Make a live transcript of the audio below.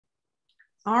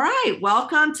All right,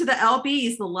 welcome to the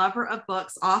LB's, the Lover of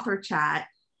Books author chat.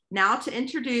 Now to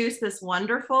introduce this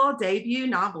wonderful debut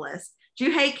novelist.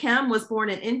 Juhea Kim was born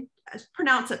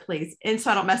pronounce it please, so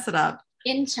I don't mess it up.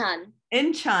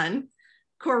 Incheon,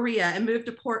 Korea, and moved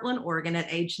to Portland, Oregon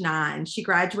at age 9. She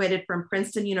graduated from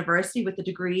Princeton University with a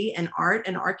degree in art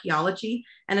and archaeology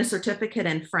and a certificate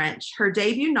in French. Her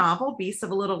debut novel, Beasts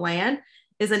of a Little Land,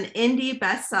 is an NYT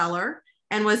bestseller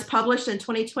and was published in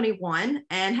 2021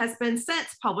 and has been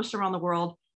since published around the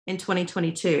world in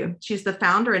 2022. She's the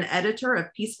founder and editor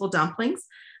of Peaceful Dumplings,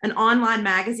 an online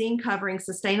magazine covering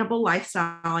sustainable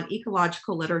lifestyle and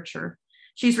ecological literature.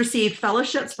 She's received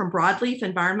fellowships from Broadleaf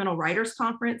Environmental Writers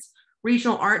Conference,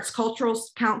 Regional Arts Cultural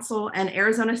Council, and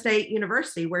Arizona State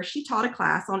University, where she taught a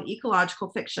class on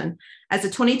ecological fiction as a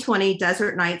 2020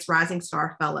 Desert Nights Rising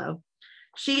Star Fellow.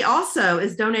 She also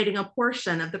is donating a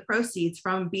portion of the proceeds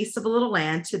from Beasts of a Little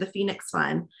Land to the Phoenix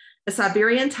Fund, a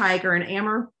Siberian tiger and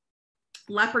Amur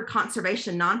leopard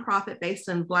conservation nonprofit based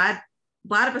in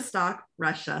Vladivostok,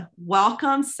 Russia.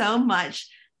 Welcome so much.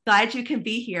 Glad you can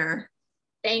be here.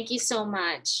 Thank you so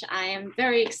much. I am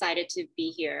very excited to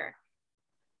be here.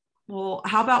 Well,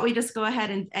 how about we just go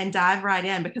ahead and dive right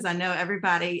in, because I know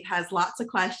everybody has lots of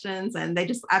questions and they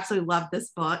just absolutely love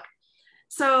this book.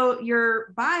 So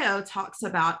your bio talks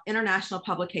about international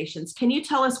publications. Can you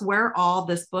tell us where all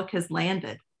this book has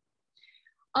landed?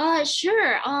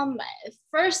 Sure.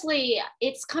 Firstly,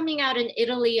 it's coming out in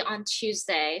Italy on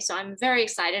Tuesday, so I'm very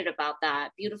excited about that.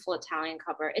 Beautiful Italian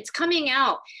cover. It's coming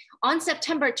out on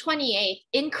September 28th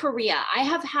in Korea. I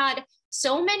have had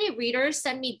so many readers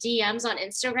send me DMs on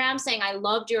Instagram saying, I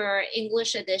loved your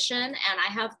English edition and I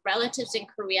have relatives in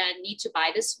Korea and need to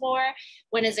buy this for.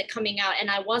 When is it coming out? And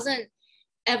I wasn't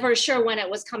ever sure when it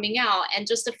was coming out. And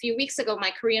just a few weeks ago, my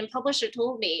Korean publisher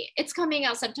told me it's coming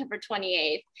out September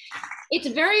 28th. It's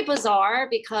very bizarre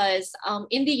because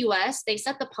in the US, they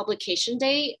set the publication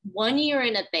date 1 year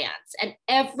in advance and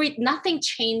nothing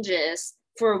changes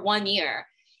for 1 year.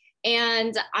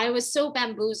 And I was so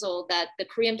bamboozled that the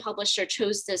Korean publisher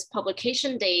chose this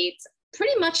publication date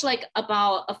pretty much like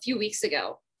about a few weeks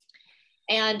ago.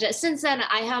 And since then,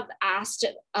 I have asked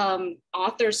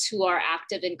authors who are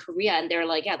active in Korea, and they're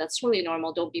like, yeah, that's really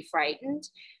normal. Don't be frightened.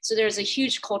 So there's a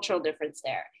huge cultural difference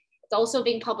there. It's also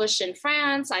being published in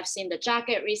France. I've seen the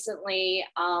jacket recently.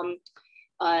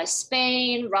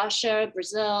 Spain, Russia,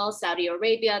 Brazil, Saudi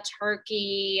Arabia,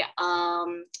 Turkey,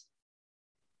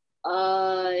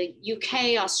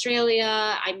 UK, Australia.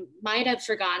 I might have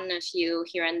forgotten a few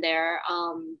here and there,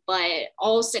 but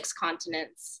all 6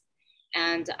 continents.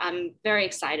 And I'm very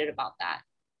excited about that.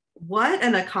 What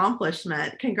an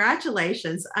accomplishment.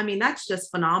 Congratulations. I mean, that's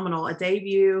just phenomenal. A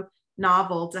debut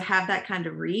novel to have that kind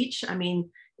of reach. I mean,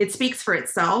 it speaks for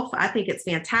itself. I think it's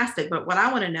fantastic. But what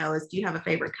I want to know is, do you have a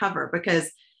favorite cover?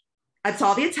 Because I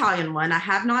saw the Italian one. I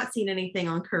have not seen anything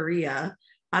on Korea.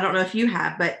 I don't know if you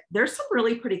have, but there's some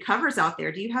really pretty covers out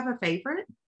there. Do you have a favorite?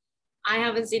 I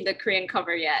haven't seen the Korean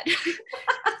cover yet.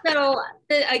 So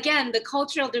again, the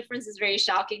cultural difference is very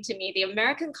shocking to me. The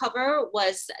American cover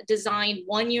was designed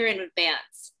 1 year in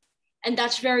advance, and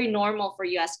that's very normal for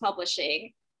US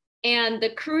publishing. And the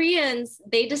Koreans,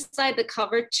 they decide the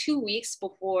cover 2 weeks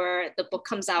before the book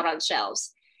comes out on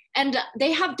shelves. And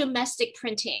they have domestic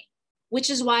printing, which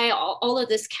is why all of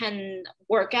this can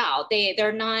work out.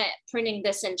 They're not printing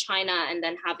this in China and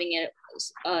then having it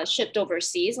shipped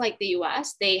overseas like the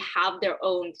US. They have their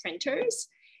own printers.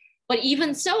 But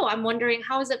even so, I'm wondering,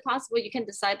 how is it possible you can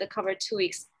decide the cover 2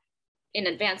 weeks in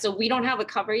advance? So we don't have a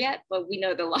cover yet, but we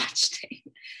know the launch date.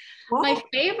 Whoa. My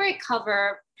favorite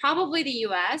cover, probably the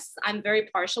US. I'm very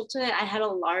partial to it. I had a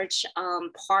large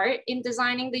part in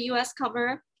designing the US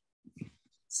cover.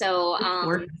 So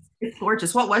it's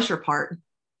gorgeous. What was your part?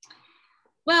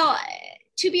 Well,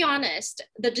 to be honest,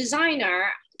 the designer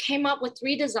came up with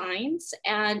 3 designs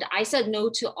and I said no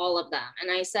to all of them. And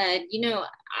I said,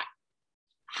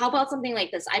 how about something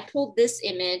like this? I pulled this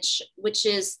image, which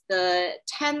is the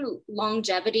 10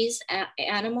 longevities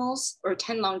animals or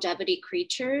 10 longevity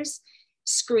creatures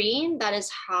screen that is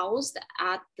housed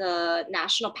at the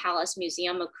National Palace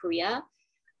Museum of Korea.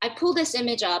 I pulled this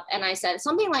image up and I said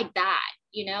something like that,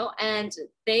 and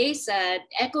they said,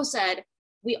 Echo said,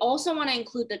 we also want to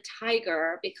include the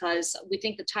tiger because we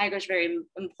think the tiger is very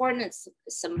important. It's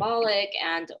symbolic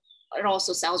and it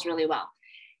also sells really well.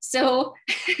 So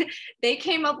they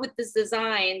came up with this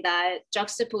design that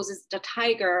juxtaposes the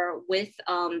tiger with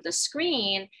the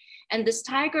screen. And this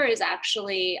tiger is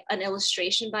actually an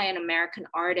illustration by an American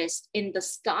artist in the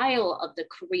style of the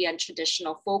Korean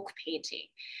traditional folk painting.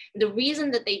 The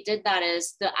reason that they did that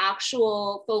is the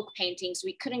actual folk paintings,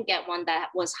 we couldn't get one that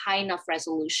was high enough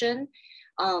resolution.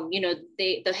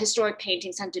 The historic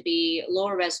paintings tend to be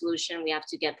lower resolution. We have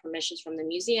to get permissions from the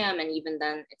museum, and even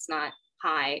then it's not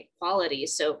high quality.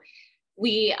 So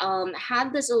we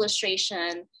had this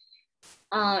illustration,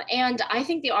 and I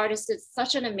think the artist did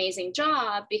such an amazing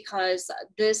job, because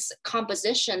this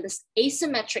composition, this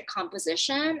asymmetric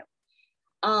composition,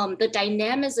 the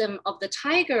dynamism of the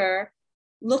tiger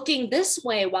looking this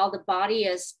way while the body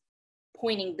is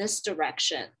pointing this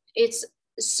direction, it's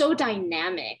so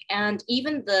dynamic. And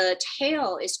even the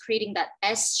tail is creating that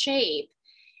S shape,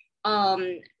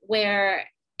 where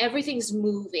everything's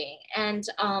moving. And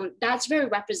that's very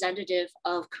representative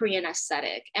of Korean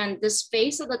aesthetic. And this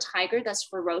face of the tiger that's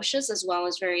ferocious as well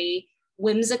as very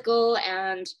whimsical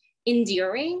and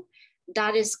endearing,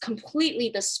 that is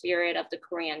completely the spirit of the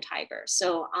Korean tiger.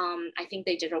 So I think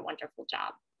they did a wonderful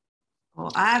job.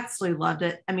 Well, I absolutely loved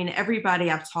it. I mean, everybody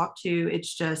I've talked to,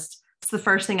 it's the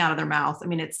first thing out of their mouth. I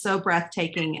mean, it's so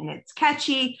breathtaking and it's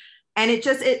catchy. And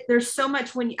there's so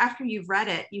much after you've read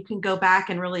it, you can go back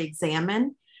and really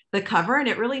examine the cover. And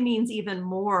it really means even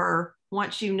more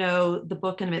once you know the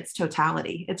book in its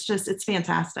totality. It's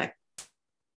fantastic.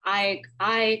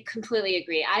 I completely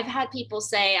agree. I've had people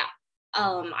say,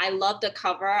 I love the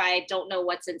cover. I don't know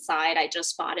what's inside. I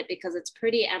just bought it because it's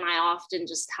pretty. And I often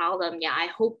just tell them, yeah, I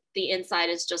hope the inside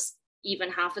is just even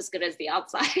half as good as the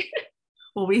outside.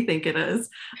 Well, we think it is.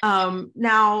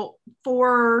 Now,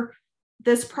 for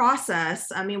this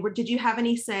process, I mean, did you have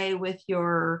any say with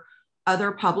your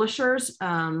other publishers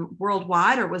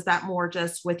worldwide, or was that more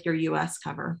just with your US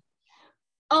cover?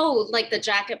 Oh, like the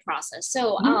jacket process.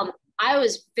 So I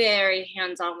was very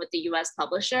hands-on with the US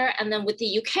publisher. And then with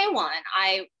the UK one,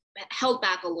 I held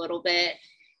back a little bit.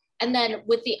 And then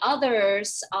with the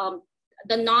others,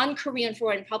 the non-Korean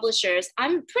foreign publishers,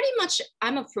 I'm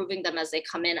approving them as they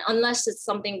come in, unless it's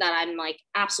something that I'm like,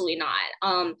 absolutely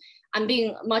not. I'm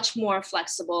being much more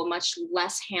flexible, much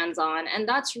less hands-on. And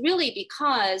that's really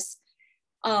because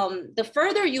the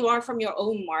further you are from your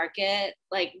own market,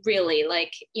 like really,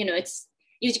 like,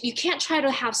 you can't try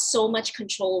to have so much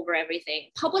control over everything.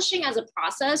 Publishing as a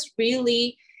process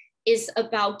really is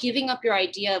about giving up your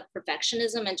idea of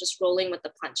perfectionism and just rolling with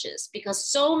the punches,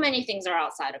 because so many things are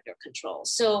outside of your control.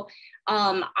 So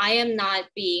I am not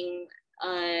being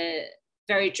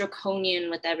very draconian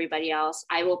with everybody else.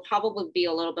 I will probably be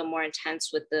a little bit more intense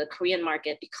with the Korean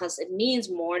market because it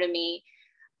means more to me.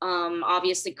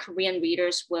 Obviously, Korean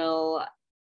readers will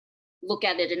look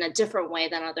at it in a different way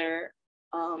than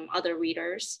other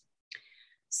readers.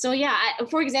 So yeah,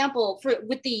 for example,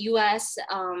 with the US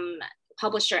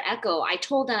publisher Echo, I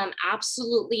told them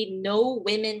absolutely no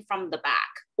women from the back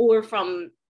or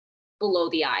from below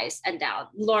the eyes and down.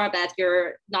 Laura Beth,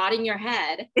 you're nodding your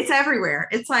head. It's everywhere.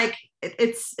 It's like,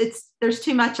 it's there's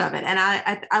too much of it. And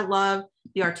I love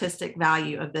the artistic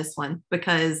value of this one,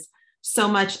 because so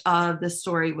much of the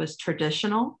story was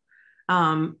traditional,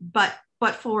 but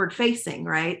forward facing,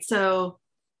 right? So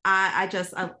I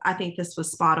think this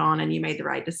was spot on, and you made the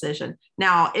right decision.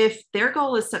 Now, if their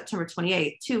goal is September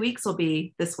 28th, 2 weeks will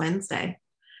be this Wednesday.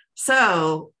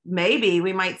 So maybe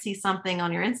we might see something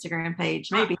on your Instagram page,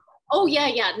 maybe. Oh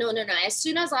yeah. No. As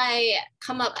soon as I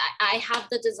come up, I have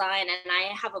the design and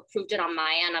I have approved it on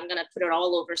my end. I'm going to put it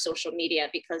all over social media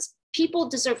because people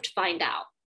deserve to find out.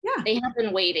 Yeah. They have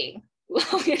been waiting.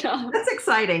 That's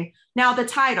exciting. Now, the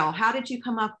title, how did you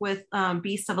come up with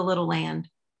Beast of a Little Land?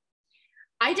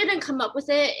 I didn't come up with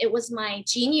it. It was my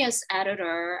genius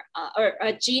editor or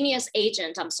a genius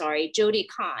agent, I'm sorry, Jade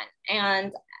Khan.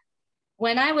 And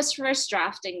when I was first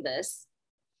drafting this,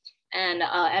 and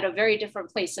at a very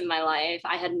different place in my life,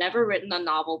 I had never written a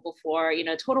novel before,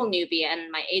 total newbie, and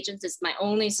my agent is my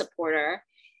only supporter.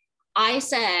 I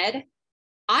said,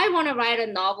 I want to write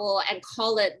a novel and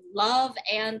call it Love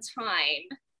and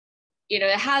Time. It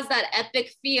has that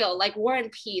epic feel like War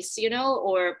and Peace,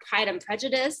 or Pride and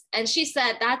Prejudice. And she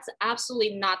said, that's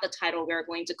absolutely not the title we're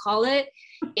going to call it.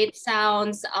 It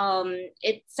sounds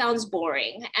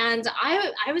boring. And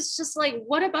I was just like,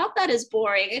 what about that is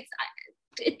boring?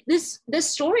 This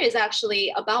story is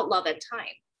actually about love and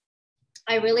time.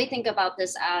 I really think about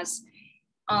this as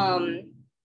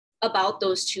about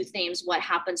those two themes, what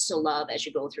happens to love as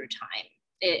you go through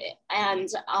time.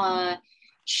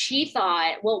 She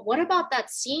thought, well, what about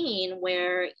that scene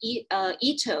where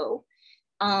Ito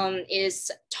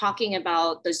is talking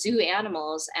about the zoo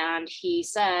animals, and he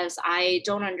says, I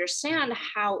don't understand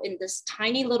how in this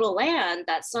tiny little land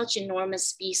that such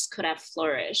enormous beasts could have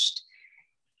flourished.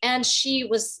 And she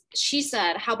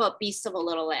said, how about Beasts of a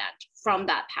Little Land, from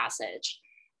that passage?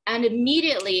 And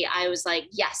immediately I was like,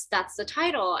 yes, that's the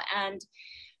title. And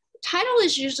title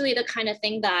is usually the kind of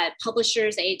thing that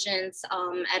publishers, agents,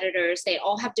 editors, they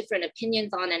all have different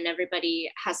opinions on, and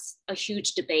everybody has a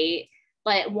huge debate.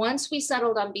 But once we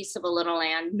settled on Beasts of a Little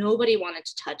Land, nobody wanted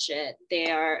to touch it.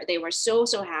 They were so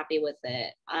happy with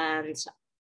it, and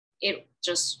it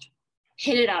just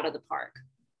hit it out of the park.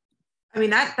 I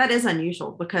mean, that is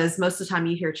unusual, because most of the time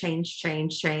you hear change,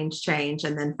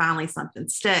 and then finally something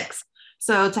sticks.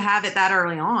 So to have it that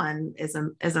early on is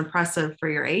impressive for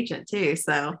your agent too.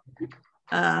 So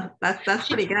that's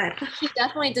pretty good. She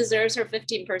definitely deserves her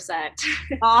 15%.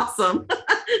 Awesome.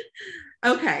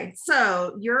 Okay,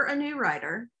 so you're a new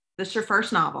writer. This is your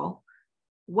first novel.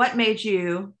 What made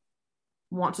you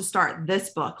want to start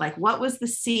this book? Like, what was the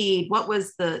seed? What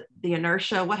was the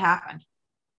inertia? What happened?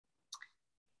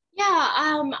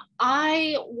 Yeah,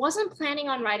 I wasn't planning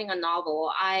on writing a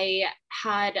novel. I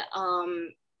had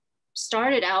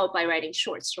started out by writing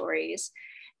short stories,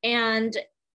 and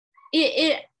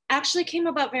it actually came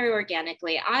about very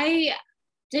organically. I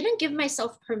didn't give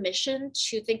myself permission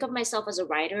to think of myself as a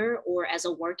writer or as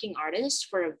a working artist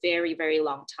for a very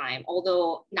long time.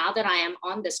 Although now that I am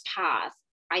on this path,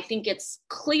 I think it's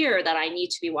clear that I need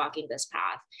to be walking this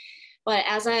path. But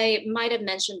as I might have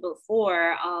mentioned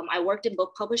before, I worked in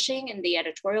book publishing in the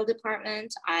editorial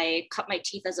department. I cut my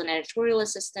teeth as an editorial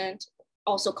assistant,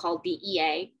 also called the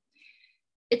EA.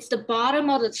 It's the bottom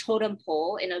of the totem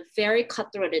pole in a very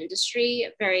cutthroat industry,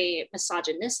 very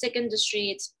misogynistic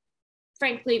industry. It's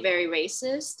frankly very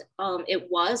racist. It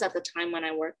was at the time when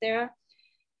I worked there.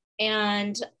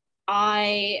 And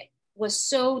I was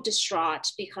so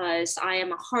distraught because I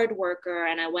am a hard worker,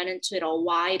 and I went into it all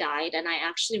wide-eyed, and I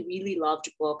actually really loved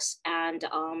books and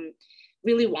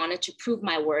really wanted to prove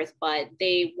my worth, but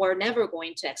they were never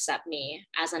going to accept me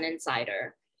as an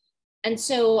insider. And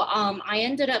so I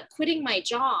ended up quitting my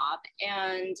job,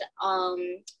 and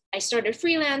I started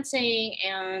freelancing,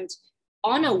 and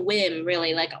on a whim,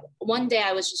 really, like one day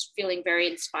I was just feeling very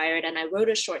inspired, and I wrote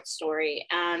a short story,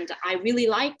 and I really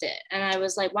liked it. And I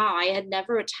was like, wow, I had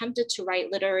never attempted to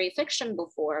write literary fiction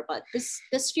before, but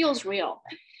this feels real.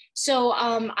 So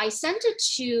I sent it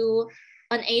to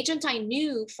an agent I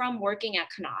knew from working at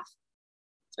Knopf,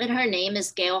 and her name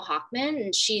is Gail Hockman,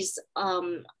 and she's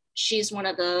one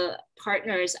of the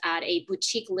partners at a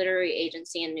boutique literary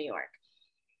agency in New York.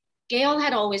 Gail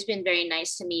had always been very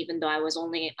nice to me, even though I was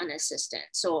only an assistant.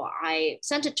 So I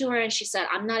sent it to her, and she said,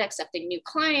 I'm not accepting new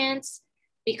clients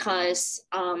because,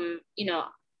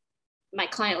 my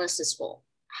client list is full.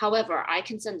 However, I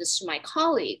can send this to my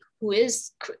colleague who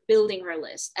is building her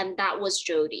list. And that was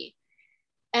Jody.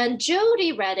 And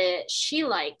Jody read it, she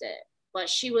liked it, but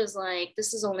she was like,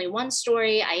 this is only one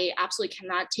story. I absolutely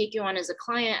cannot take you on as a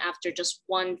client after just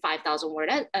one 5,000 word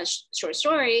short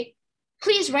story.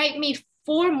 Please write me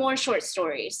 4 more short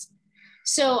stories.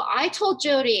 So I told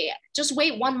Jody, just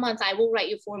wait 1 month, I will write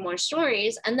you 4 more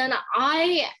stories. And then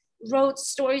I wrote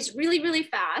stories really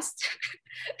fast.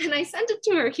 And I sent it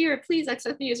to her, here, please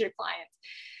accept me as your client.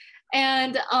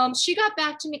 And she got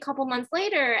back to me a couple months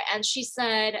later, and she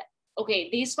said, okay,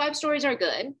 these 5 stories are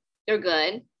good. They're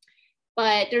good,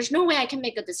 but there's no way I can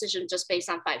make a decision just based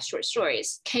on 5 short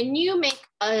stories. Can you make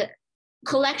a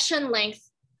collection length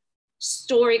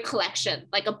story collection,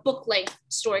 like a book length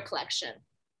story collection?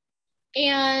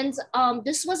 And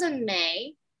this was in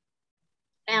May,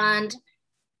 and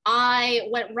I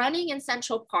went running in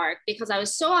Central Park because I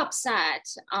was so upset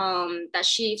that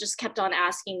she just kept on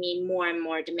asking me more and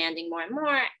more, demanding more and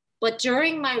more. But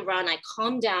during my run, I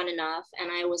calmed down enough,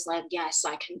 and I was like, yes,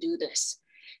 I can do this.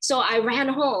 So I ran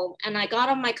home, and I got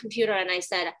on my computer, and I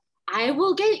said, I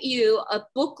will get you a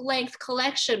book length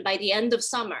collection by the end of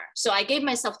summer. So I gave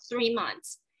myself 3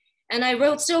 months, and I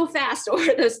wrote so fast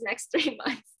over those next 3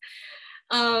 months.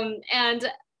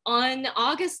 And on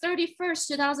August 31st,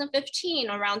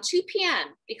 2015, around 2 p.m.,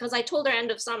 because I told her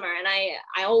end of summer, and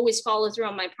I always follow through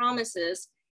on my promises,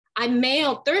 I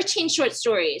mailed 13 short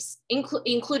stories,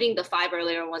 including the 5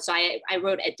 earlier ones. So I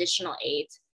wrote additional 8.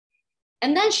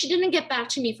 And then she didn't get back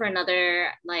to me for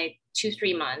another like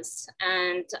 2-3 months.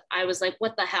 And I was like,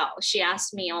 what the hell? She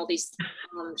asked me all these,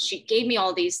 she gave me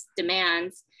all these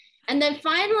demands. And then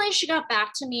finally she got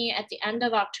back to me at the end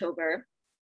of October,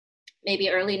 maybe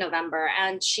early November.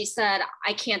 And she said,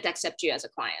 I can't accept you as a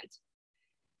client.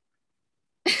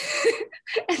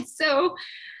 And so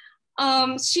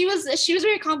she was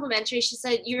very complimentary. She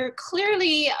said, you're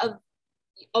clearly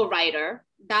a writer.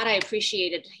 That I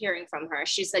appreciated hearing from her.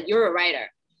 She said, you're a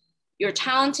writer. You're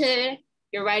talented.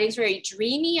 Your writing's very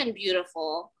dreamy and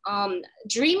beautiful.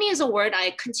 Dreamy is a word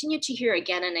I continue to hear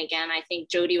again and again. I think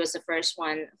Jody was the first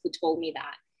one who told me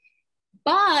that.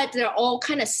 But they're all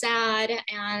kind of sad,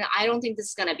 and I don't think this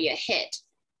is going to be a hit.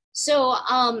 So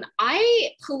I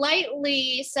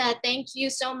politely said, thank you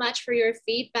so much for your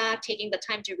feedback, taking the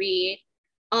time to read.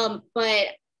 But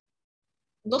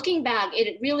looking back,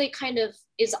 it really kind of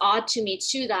is odd to me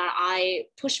too that I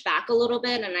pushed back a little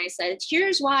bit and I said,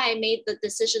 here's why I made the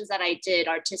decisions that I did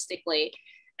artistically.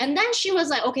 And then she was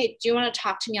like, okay, do you want to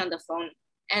talk to me on the phone?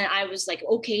 And I was like,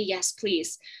 okay, yes,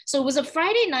 please. So it was a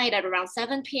Friday night at around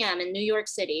 7 p.m. in New York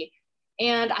City.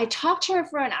 And I talked to her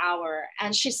for an hour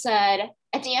and she said,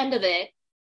 at the end of it,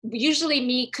 usually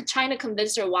me trying to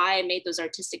convince her why I made those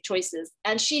artistic choices.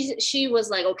 And she was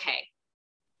like, okay.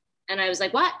 And I was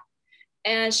like, what?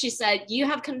 And she said, you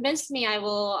have convinced me, I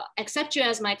will accept you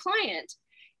as my client.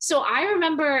 So I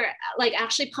remember like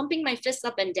actually pumping my fists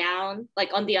up and down, like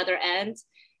on the other end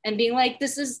and being like,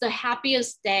 this is the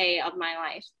happiest day of my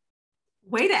life.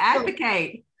 Way to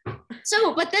advocate.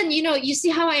 But then, you see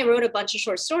how I wrote a bunch of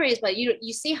short stories, but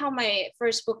you see how my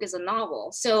first book is a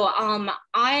novel. So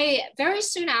I, very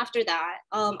soon after that,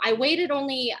 I waited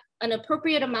only an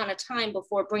appropriate amount of time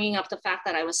before bringing up the fact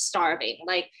that I was starving.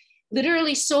 Like,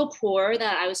 literally so poor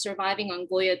that I was surviving on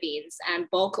Goya beans and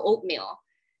bulk oatmeal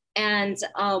and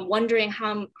wondering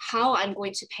how I'm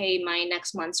going to pay my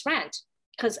next month's rent.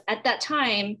 Because at that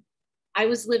time, I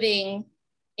was living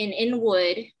in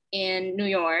Inwood in New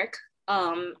York,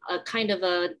 a kind of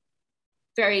a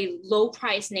very low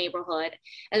price neighborhood.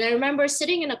 And I remember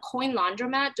sitting in a coin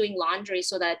laundromat doing laundry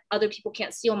so that other people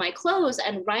can't steal my clothes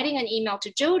and writing an email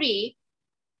to Jody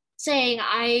saying,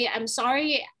 I am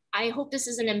sorry, I hope this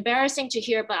isn't embarrassing to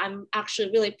hear, but I'm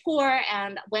actually really poor.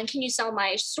 And when can you sell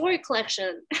my story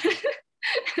collection?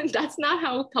 That's not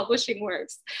how publishing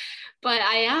works. But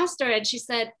I asked her and she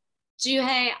said,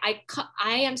 Juhea, I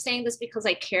am saying this because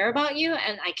I care about you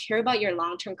and I care about your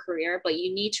long-term career, but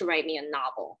you need to write me a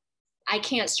novel. I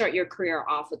can't start your career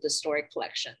off with the story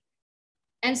collection.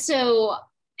 And so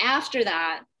after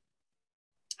that,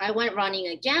 I went running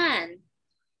again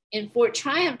in Fort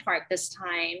Tryon Park this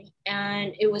time,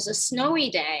 and it was a snowy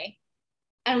day.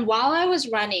 And while I was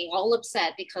running, all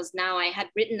upset because now I had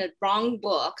written the wrong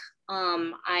book,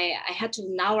 I had to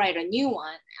now write a new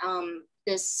one.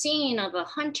 This scene of a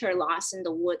hunter lost in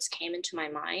the woods came into my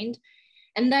mind.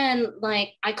 And then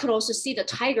like, I could also see the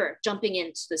tiger jumping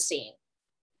into the scene.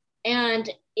 And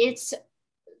it's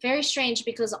very strange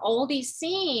because all these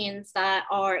scenes that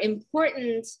are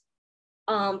important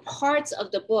parts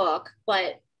of the book,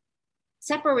 but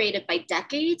separated by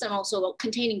decades and also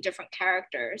containing different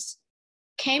characters,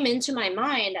 came into my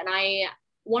mind. And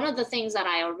one of the things that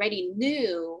I already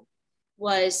knew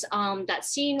was that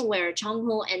scene where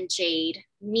JungHo and Jade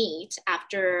meet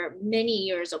after many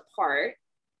years apart,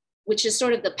 which is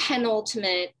sort of the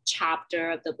penultimate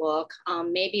chapter of the book,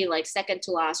 maybe like second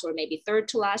to last or maybe third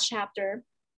to last chapter,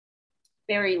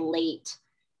 very late.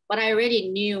 But I already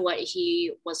knew what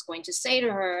he was going to say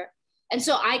to her. And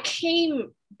so I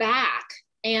came back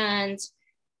and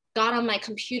got on my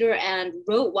computer and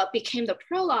wrote what became the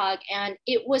prologue. And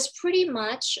it was pretty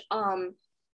much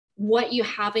what you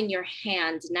have in your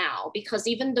hand now, because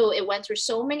even though it went through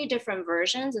so many different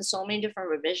versions and so many different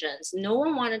revisions, no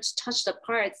one wanted to touch the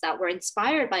parts that were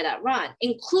inspired by that run,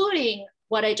 including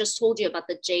what I just told you about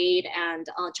the Jade and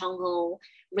JungHo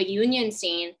reunion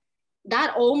scene.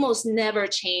 That almost never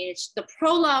changed. The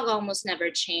prologue almost never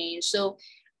changed. So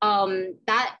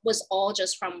that was all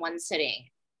just from one sitting.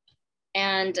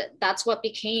 And that's what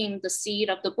became the seed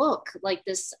of the book, like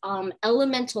this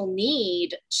elemental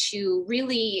need to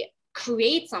really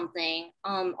create something.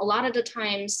 A lot of the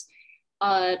times,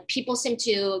 people seem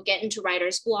to get into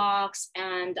writer's blocks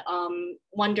and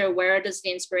wonder where does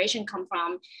the inspiration come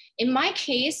from. In my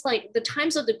case, like the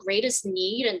times of the greatest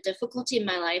need and difficulty in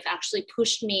my life actually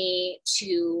pushed me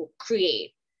to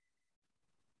create.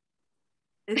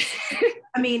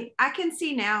 I mean, I can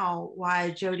see now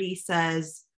why Jody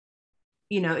says,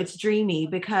 it's dreamy,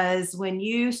 because when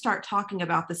you start talking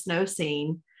about the snow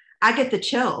scene, I get the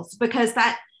chills because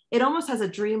it almost has a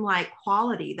dreamlike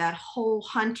quality, that whole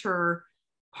hunter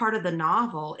part of the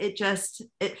novel.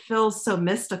 It feels so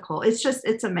mystical.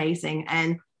 It's amazing.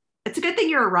 And it's a good thing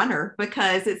you're a runner,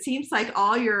 because it seems like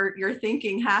all your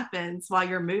thinking happens while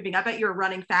you're moving. I bet you're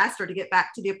running faster to get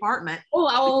back to the apartment.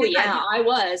 Oh yeah, I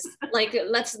was like,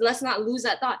 let's not lose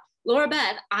that thought. Laura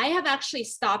Beth, I have actually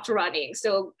stopped running.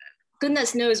 So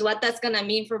goodness knows what that's gonna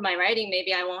mean for my writing.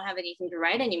 Maybe I won't have anything to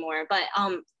write anymore. But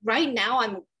right now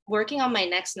I'm working on my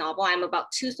next novel. I'm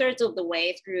about 2/3 of the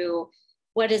way through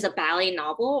what is a ballet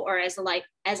novel, or as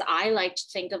I like to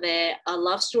think of it, a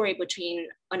love story between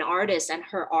an artist and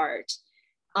her art.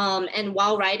 And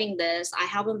while writing this, I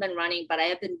haven't been running, but I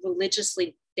have been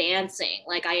religiously dancing.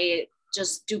 Like I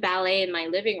just do ballet in my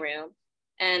living room.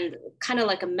 and kind of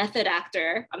like a method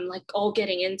actor. I'm like all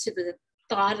getting into the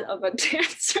thought of a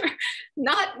dancer,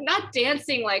 not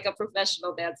dancing like a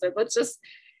professional dancer, but just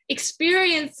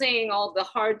experiencing all the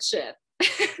hardship.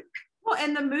 Well,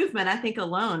 and the movement, I think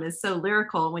alone is so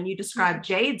lyrical. When you describe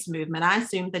Jade's movement, I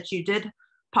assumed that you did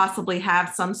possibly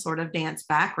have some sort of dance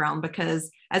background,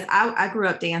 because as I grew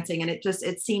up dancing and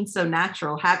it seems so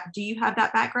natural. Do you have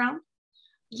that background?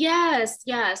 Yes.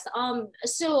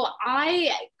 So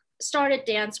I started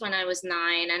dance when I was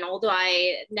 9, and although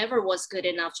I never was good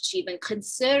enough to even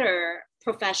consider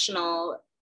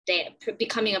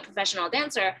becoming a professional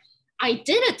dancer, I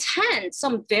did attend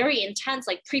some very intense,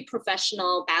 like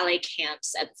pre-professional ballet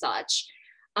camps and such.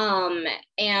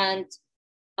 And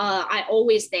I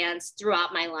always danced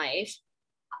throughout my life.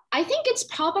 I think it's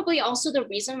probably also the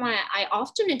reason why I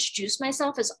often introduce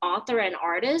myself as author and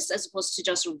artist as opposed to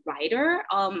just writer.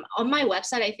 On my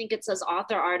website, I think it says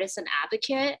author, artist, and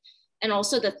advocate. And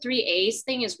also the 3 A's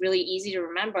thing is really easy to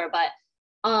remember, but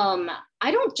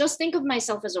I don't just think of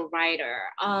myself as a writer.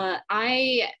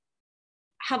 I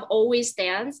have always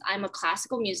danced. I'm a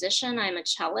classical musician, I'm a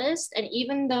cellist. And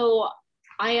even though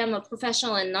I am a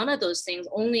professional in none of those things,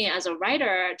 only as a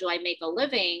writer do I make a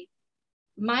living,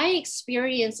 my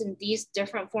experience in these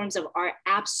different forms of art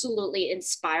absolutely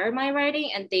inspire my writing,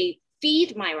 and they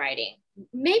feed my writing,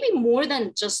 maybe more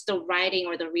than just the writing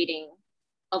or the reading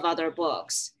of other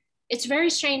books. It's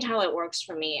very strange how it works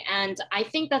for me. And I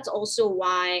think that's also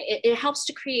why it helps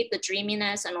to create the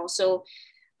dreaminess. And also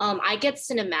I get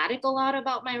cinematic a lot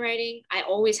about my writing. I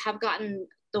always have gotten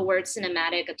the word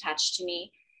cinematic attached to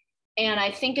me. And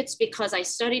I think it's because I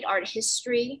studied art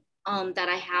history that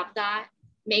I have that.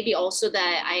 Maybe also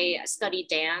that I study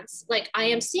dance. Like I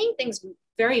am seeing things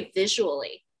very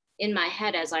visually in my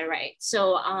head as I write.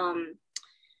 So,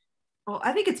 well,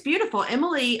 I think it's beautiful.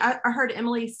 I heard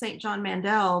Emily St. John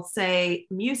Mandel say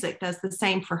music does the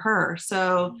same for her.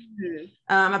 So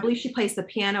I believe she plays the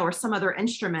piano or some other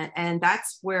instrument, and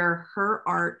that's where her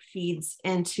art feeds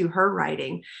into her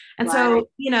writing. And right. So,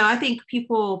 I think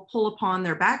people pull upon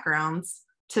their backgrounds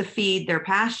to feed their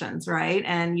passions, right?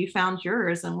 And you found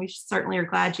yours, and we certainly are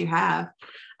glad you have.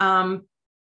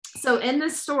 So in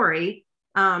this story,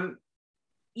 another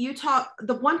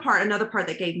part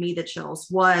that gave me the chills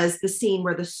was the scene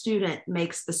where the student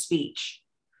makes the speech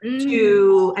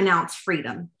to announce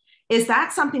freedom. Is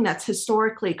that something that's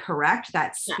historically correct,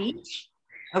 that speech?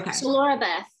 Yeah. Okay. So Laura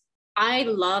Beth, I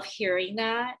love hearing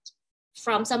that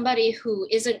from somebody who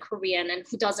isn't Korean and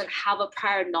who doesn't have a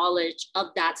prior knowledge of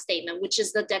that statement, which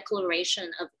is the Declaration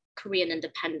of Korean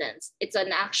Independence. It's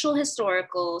an actual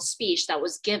historical speech that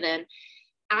was given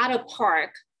at a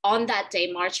park on that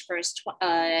day, March 1st,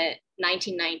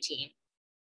 1919.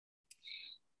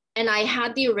 And I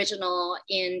had the original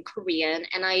in Korean,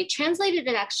 and I translated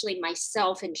it actually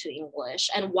myself into English.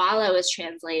 And while I was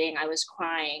translating, I was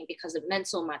crying because it meant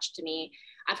so much to me.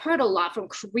 I've heard a lot from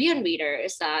Korean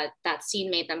readers that that scene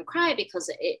made them cry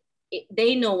because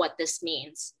they know what this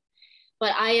means.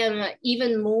 But I am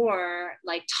even more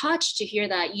like touched to hear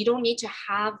that you don't need to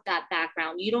have that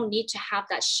background. You don't need to have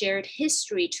that shared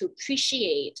history to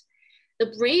appreciate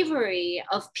the bravery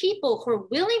of people who are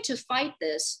willing to fight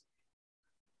this,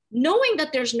 knowing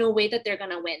that there's no way that they're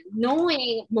going to win,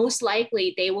 knowing most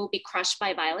likely they will be crushed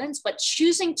by violence, but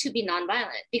choosing to be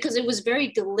nonviolent because it was very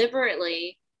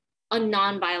deliberately a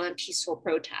nonviolent, peaceful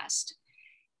protest.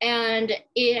 And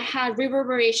it had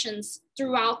reverberations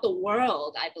throughout the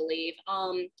world, I believe.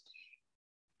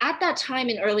 At that time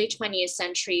in early 20th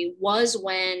century was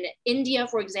when India,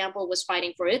 for example, was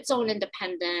fighting for its own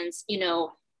independence.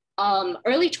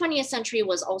 Early 20th century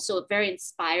was also very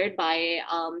inspired by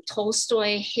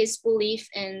Tolstoy, his belief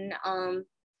in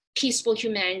peaceful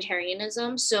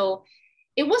humanitarianism. So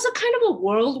it was a kind of a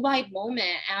worldwide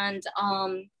moment. And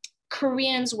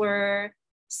Koreans were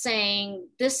saying,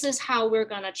 this is how we're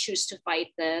going to choose to fight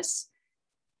this.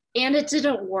 And it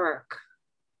didn't work.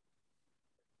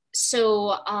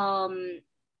 So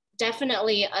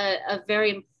definitely a very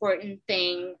important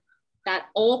thing that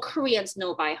all Koreans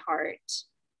know by heart,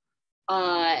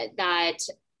 that,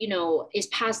 is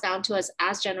passed down to us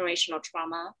as generational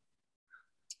trauma.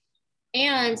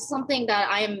 And something that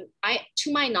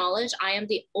to my knowledge,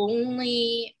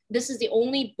 this is the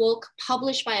only book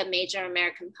published by a major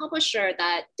American publisher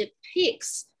that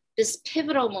depicts this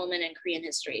pivotal moment in Korean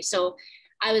history. So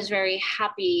I was very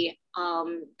happy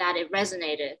that it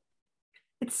resonated.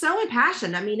 It's so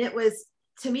impassioned. I mean,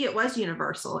 to me, it was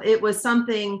universal. It was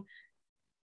something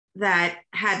that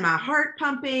had my heart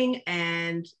pumping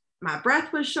and my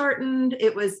breath was shortened.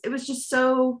 It was just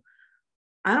so,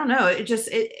 I don't know. It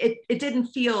didn't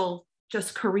feel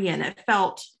just Korean. It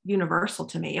felt universal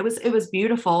to me. It was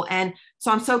beautiful. And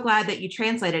so I'm so glad that you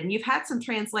translated, and you've had some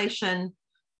translation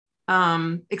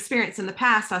experience in the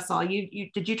past. I saw you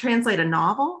did you translate a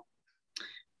novel?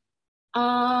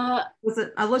 Was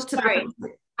it, I looked Sorry. it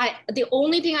up. The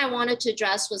only thing I wanted to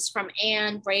address was from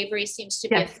Anne. Bravery seems to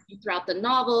be a theme throughout the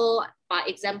novel,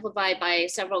 exemplified by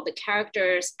several of the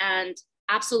characters. And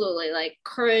absolutely, like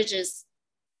courage is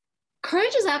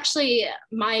actually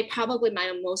probably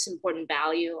my most important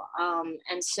value.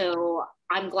 And so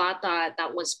I'm glad that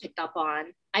that was picked up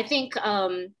on. I think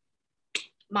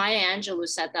Maya Angelou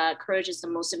said that courage is the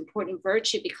most important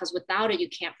virtue because without it, you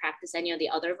can't practice any of the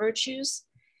other virtues.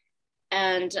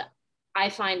 And I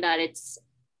find that it's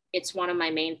one of my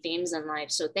main themes in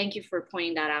life. So thank you for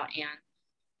pointing that out,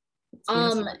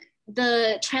 Anne.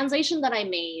 The translation that I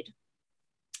made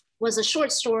was a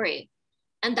short story.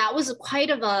 And that was quite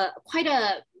a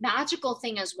magical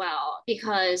thing as well,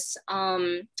 because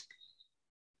that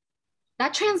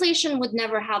translation would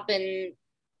never have been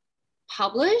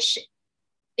published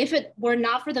if it were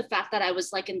not for the fact that I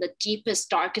was like in the deepest,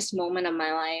 darkest moment of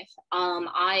my life.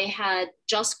 I had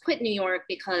just quit New York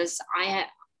because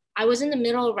I was in the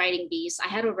middle of writing Beast. I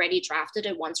had already drafted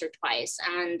it once or twice,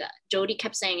 and Jody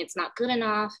kept saying it's not good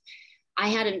enough. I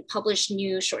hadn't published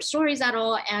new short stories at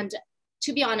all. And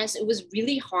to be honest, it was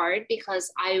really hard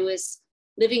because I was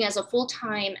living as a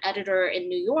full-time editor in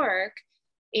New York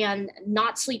and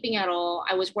not sleeping at all.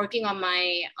 I was working on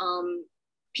my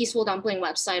Peaceful Dumpling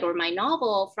website or my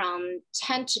novel from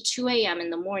 10 to 2 a.m. in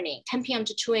the morning, 10 p.m.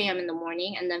 to 2 a.m. in the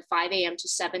morning, and then 5 a.m. to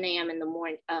 7 a.m. in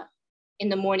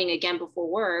the morning again before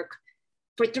work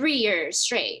for 3 years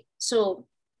straight. So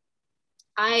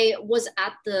I was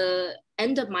at the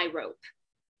end of my rope.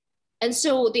 And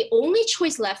so the only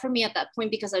choice left for me at that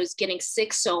point, because I was getting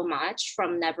sick so much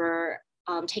from never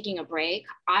taking a break,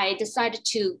 I decided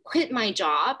to quit my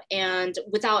job and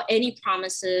without any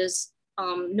promises,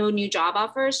 no new job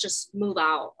offers, just move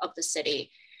out of the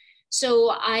city. So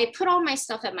I put all my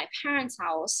stuff at my parents'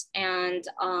 house and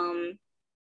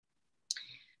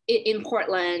in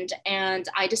Portland, and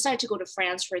I decided to go to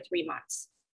France for 3 months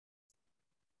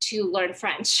to learn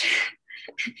French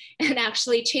and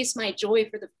actually chase my joy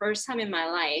for the first time in my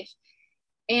life.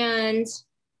 And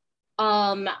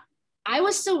I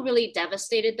was still really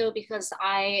devastated though, because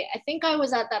I think I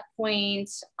was at that point,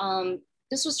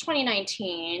 this was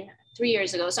 2019, 3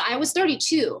 years ago. So I was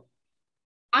 32.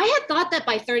 I had thought that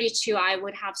by 32, I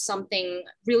would have something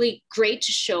really great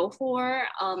to show for,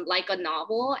 like a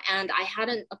novel, and I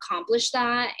hadn't accomplished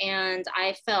that. And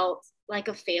I felt like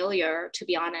a failure, to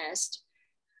be honest.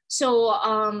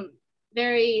 So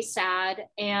very sad.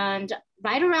 And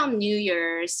right around New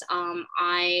Year's,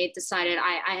 I decided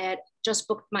I had just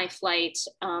booked my flight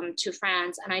to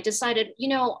France. And I decided, you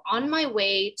know, on my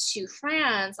way to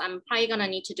France, I'm probably gonna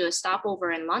need to do a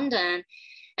stopover in London.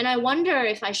 And I wonder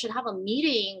if I should have a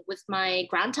meeting with my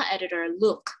Granta editor,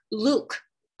 Luke.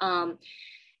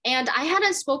 And I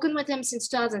hadn't spoken with him since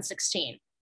 2016.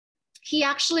 He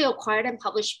actually acquired and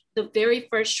published the very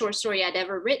first short story I'd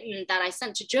ever written that I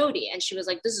sent to Jody. And she was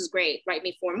like, this is great, write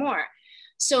me 4 more.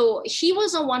 So he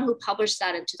was the one who published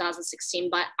that in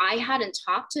 2016, but I hadn't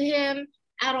talked to him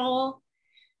at all.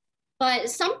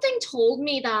 But something told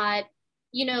me that,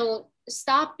 you know,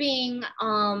 stop being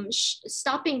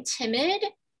timid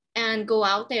and go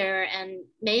out there and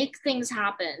make things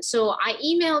happen. So I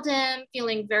emailed him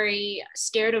feeling very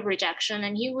scared of rejection,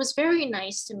 and he was very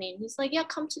nice to me. And he's like, yeah,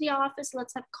 come to the office,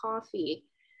 let's have coffee.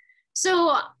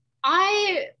 So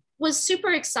I was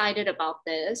super excited about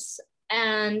this.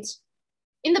 And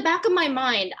in the back of my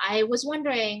mind, I was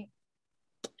wondering,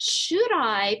 should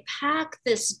I pack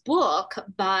this book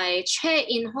by Choi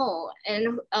In-ho?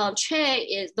 And Choi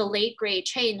is the late great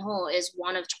Choi In-ho is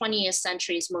one of 20th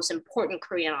century's most important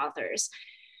Korean authors.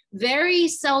 Very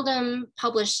seldom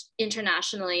published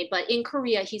internationally, but in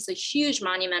Korea, he's a huge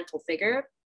monumental figure.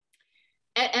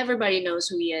 Everybody knows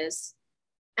who he is.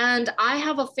 And I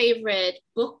have a favorite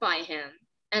book by him.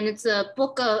 And it's a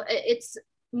book, it's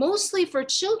mostly for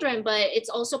children, but it's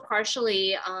also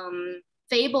partially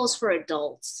fables for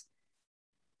adults.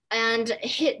 And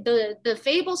the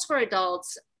fables for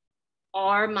adults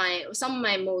are some of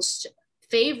my most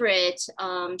favorite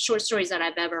short stories that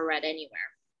I've ever read anywhere.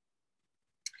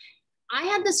 I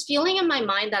had this feeling in my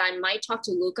mind that I might talk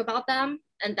to Luke about them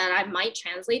and that I might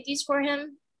translate these for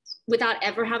him without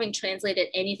ever having translated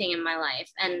anything in my life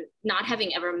and not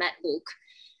having ever met Luke.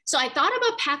 So I thought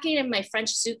about packing it in my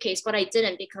French suitcase, but I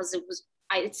didn't because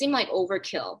it seemed like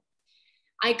overkill.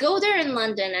 I go there in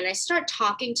London and I start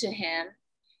talking to him,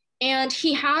 and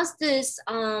he has this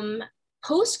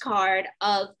postcard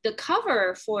of the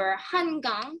cover for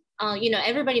Hangang.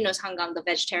 Everybody knows Hangang, the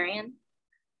vegetarian.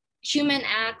 Human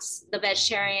Acts, the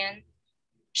vegetarian.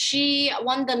 She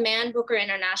won the Man Booker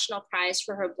International Prize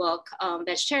for her book,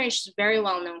 Vegetarian. She's a very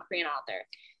well-known Korean author.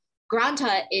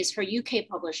 Granta is her UK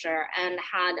publisher, and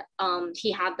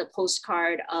he had the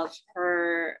postcard of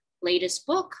her latest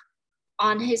book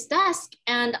on his desk.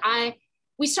 And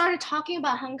we started talking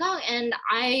about Hangang, and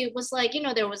I was like,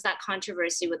 there was that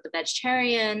controversy with the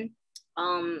vegetarian,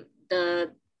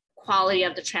 the quality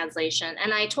of the translation.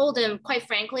 And I told him, quite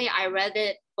frankly, I read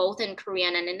it both in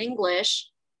Korean and in English.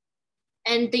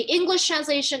 And the English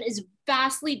translation is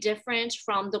vastly different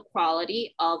from the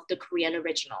quality of the Korean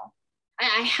original.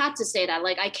 I had to say that,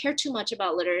 like, I care too much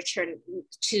about literature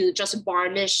to just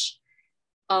varnish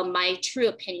my true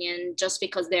opinion just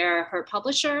because they're her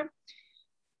publisher.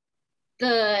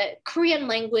 The Korean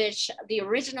language, the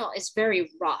original, is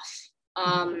very rough.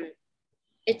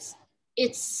 It's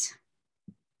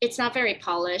not very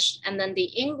polished. And then the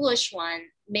English one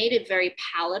made it very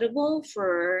palatable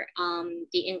for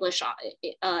the English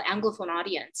Anglophone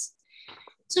audience.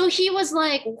 So he was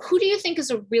like, who do you think is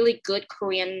a really good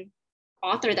Korean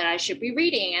author that I should be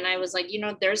reading? And I was like,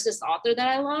 there's this author that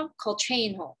I love called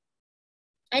JungHo.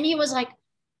 And he was like,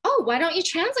 oh, why don't you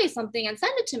translate something and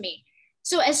send it to me?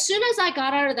 So as soon as I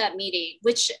got out of that meeting,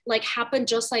 which like happened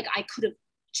just like I could have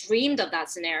dreamed of that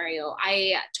scenario,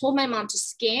 I told my mom to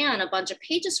scan a bunch of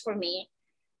pages for me.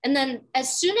 And then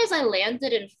as soon as I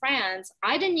landed in France,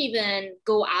 I didn't even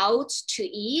go out to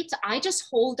eat. I just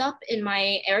holed up in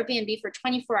my Airbnb for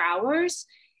 24 hours,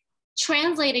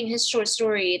 translating his short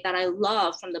story that I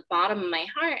love from the bottom of my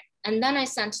heart. And then I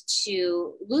sent it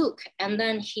to Luke, and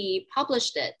then he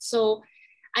published it. So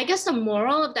I guess the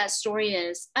moral of that story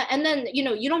is, and then,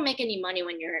 you don't make any money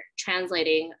when you're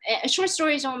translating. Short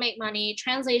stories don't make money.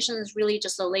 Translation is really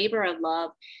just a labor of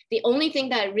love. The only thing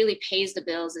that really pays the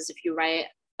bills is if you write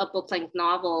a book-length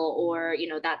novel, or,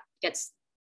 that gets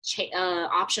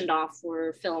optioned off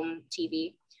for film,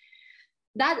 TV.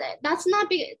 That's not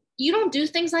big. You don't do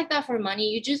things like that for money.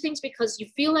 You do things because you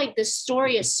feel like this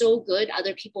story is so good,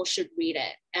 other people should read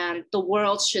it, and the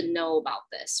world should know about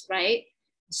this, right?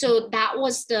 So that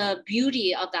was the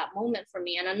beauty of that moment for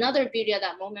me. And another beauty of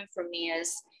that moment for me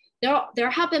is there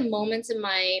have been moments in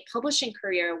my publishing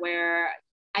career where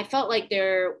I felt like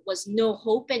there was no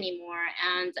hope anymore.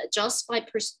 And just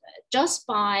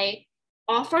by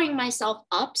offering myself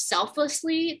up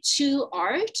selflessly to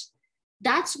art,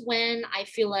 that's when I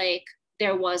feel like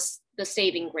there was the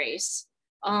saving grace.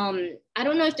 I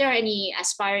don't know if there are any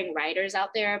aspiring writers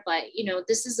out there, but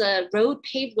this is a road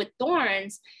paved with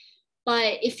thorns.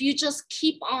 But if you just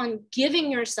keep on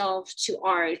giving yourself to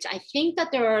art, I think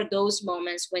that there are those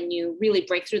moments when you really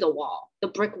break through the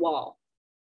brick wall.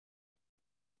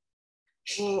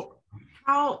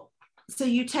 Well, so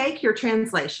you take your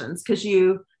translations, because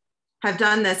you have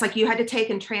done this, like you had to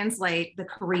take and translate the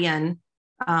Korean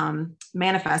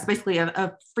manifest, basically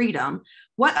of freedom.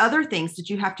 What other things did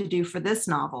you have to do for this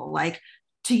novel? Like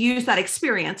to use that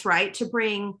experience, right? To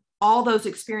bring all those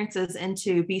experiences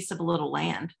into Beast of a Little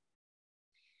Land.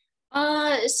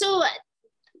 So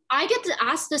I get to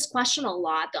ask this question a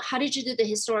lot. How did you do the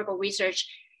historical research?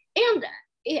 And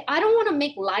I don't want to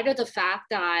make light of the fact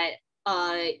that,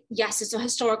 yes, it's a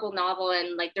historical novel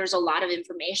and like there's a lot of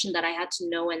information that I had to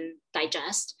know and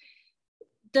digest.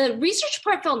 The research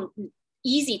part felt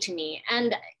easy to me.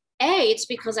 And it's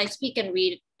because I speak and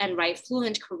read and write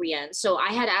fluent Korean. So I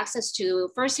had access to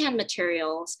firsthand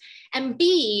materials. And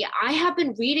B, I have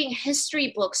been reading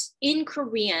history books in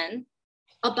Korean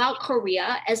about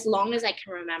Korea as long as I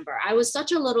can remember. I was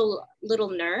such a little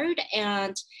nerd,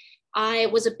 and I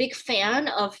was a big fan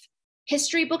of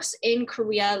history books in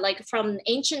Korea. Like from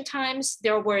ancient times,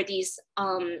 there were these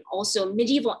also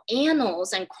medieval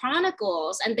annals and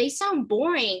chronicles, and they sound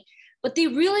boring, but they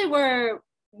really were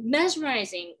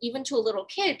mesmerizing even to a little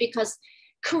kid, because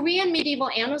Korean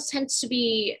medieval annals tend to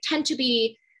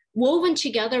be woven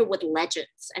together with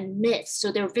legends and myths.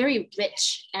 So they're very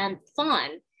rich and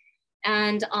fun.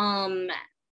 And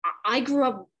I grew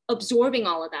up absorbing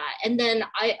all of that. And then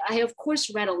I of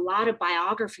course read a lot of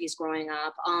biographies growing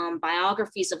up,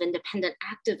 biographies of independent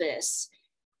activists,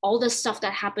 all the stuff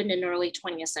that happened in the early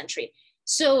 20th century.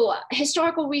 So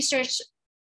historical research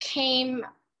came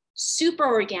super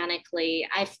organically.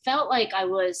 I felt like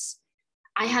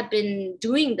I had been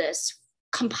doing this,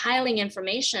 compiling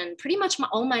information pretty much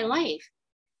all my life.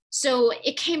 So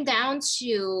it came down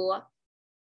to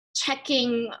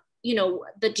checking you know,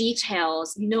 the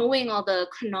details, knowing all the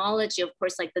chronology, of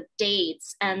course, like the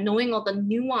dates, and knowing all the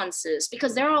nuances,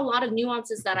 because there are a lot of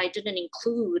nuances that I didn't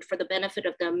include for the benefit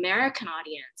of the American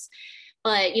audience.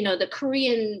 But, you know, the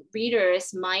Korean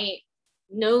readers might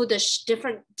know the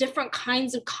different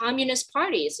kinds of communist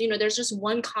parties. You know, there's just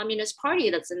one communist party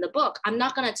that's in the book. I'm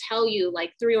not going to tell you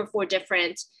like 3 or 4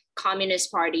 different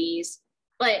communist parties,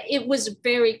 but it was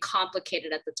very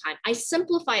complicated at the time. I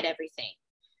simplified everything.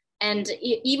 And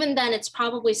even then, it's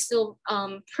probably still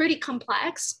pretty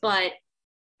complex, but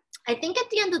I think at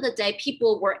the end of the day,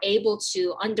 people were able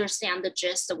to understand the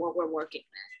gist of what we're working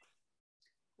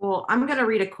with. Well, I'm going to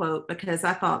read a quote because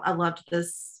I loved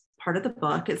this part of the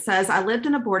book. It says, "I lived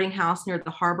in a boarding house near the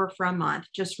harbor for a month,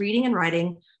 just reading and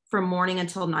writing from morning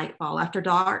until nightfall. After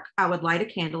dark, I would light a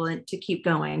candle to keep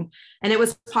going. And it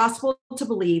was possible to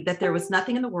believe that there was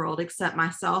nothing in the world except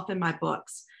myself and my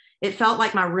books. It felt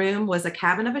like my room was a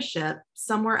cabin of a ship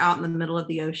somewhere out in the middle of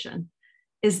the ocean."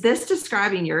 Is this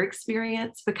describing your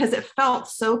experience? Because it felt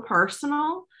so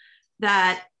personal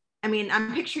that, I mean,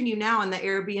 I'm picturing you now in the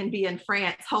Airbnb in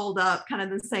France, holed up kind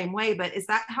of the same way, but is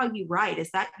that how you write?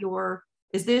 Is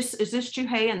this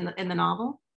Juhea in the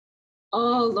novel?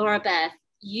 Oh, Laura Beth,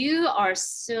 you are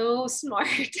so smart.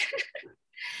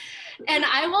 And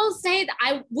I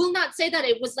will not say that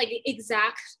it was like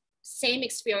exact same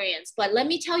experience, but let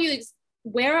me tell you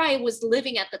where I was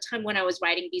living at the time when I was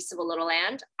writing Beast of a Little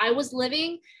Land. I was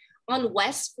living on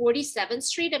West 47th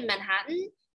Street in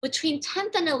Manhattan between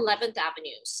 10th and 11th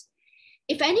Avenues.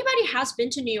 If anybody has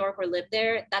been to New York or lived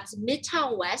there, that's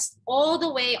Midtown West, all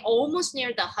the way almost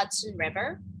near the Hudson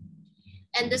River.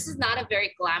 And this is not a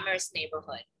very glamorous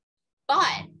neighborhood,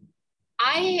 but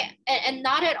and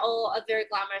not at all a very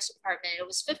glamorous apartment. It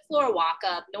was 5th floor walk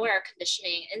up, no air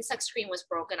conditioning, insect screen was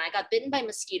broken. I got bitten by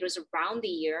mosquitoes around the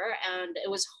year and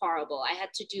it was horrible. I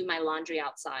had to do my laundry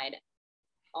outside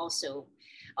also,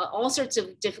 all sorts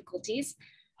of difficulties.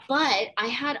 But I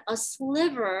had a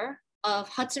sliver of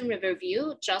Hudson River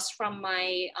view just from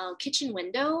my kitchen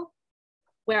window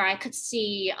where I could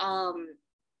see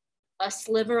a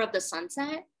sliver of the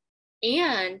sunset.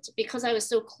 And because I was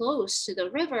so close to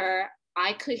the river,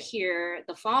 I could hear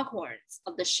the foghorns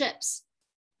of the ships.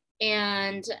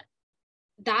 And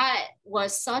that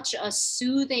was such a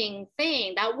soothing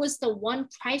thing. That was the one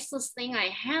priceless thing I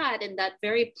had in that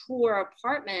very poor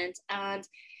apartment. And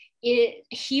it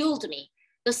healed me.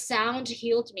 The sound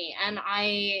healed me. And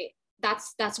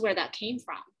that's where that came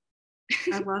from.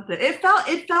 I loved it.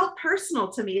 It felt personal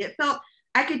to me. It felt,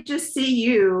 I could just see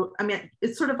you. I mean,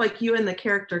 it's sort of like you and the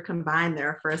character combined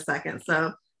there for a second.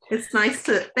 So it's nice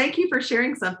thank you for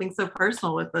sharing something so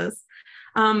personal with us.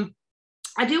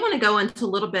 I do want to go into a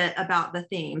little bit about the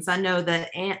themes. I know that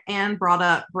Anne brought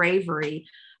up bravery,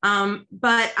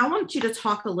 but I want you to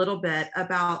talk a little bit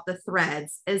about the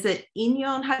threads. Is it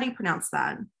Inyon? How do you pronounce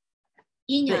that?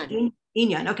 Inyon.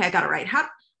 Inyon. Okay, I got it right.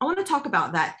 I want to talk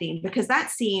about that theme because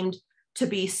that seemed to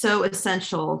be so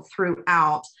essential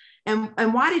throughout.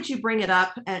 And why did you bring it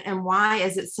up, and why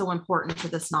is it so important to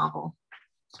this novel?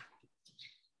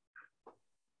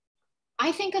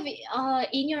 I think of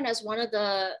Inyon as one of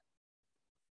the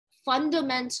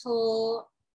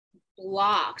fundamental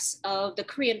blocks of the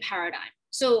Korean paradigm.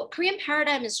 So Korean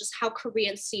paradigm is just how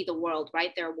Koreans see the world,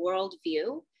 right? Their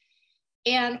worldview.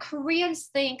 And Koreans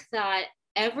think that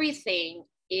everything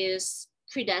is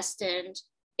predestined.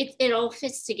 It all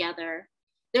fits together.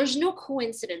 There's no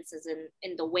coincidences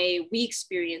in the way we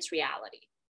experience reality.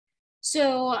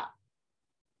 So,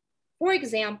 for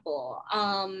example,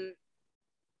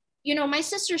 you know, my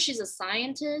sister, she's a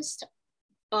scientist,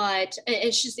 but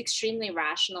she's extremely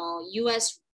rational,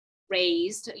 US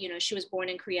raised, you know, she was born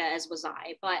in Korea as was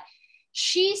I, but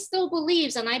she still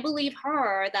believes, and I believe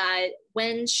her, that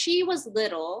when she was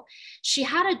little, she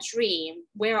had a dream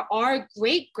where our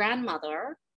great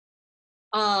grandmother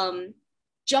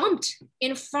jumped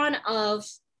in front of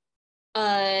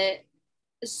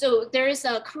so there is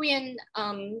a Korean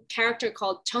character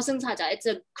called 저승사자. It's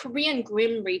a Korean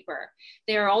Grim Reaper.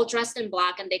 They're all dressed in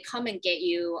black and they come and get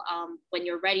you when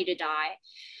you're ready to die.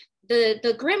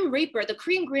 The Grim Reaper, the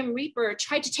Korean Grim Reaper,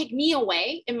 tried to take me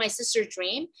away in my sister's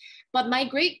dream, but my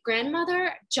great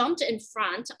grandmother jumped in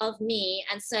front of me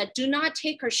and said, "Do not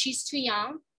take her, she's too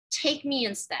young, take me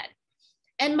instead."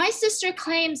 And my sister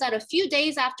claims that a few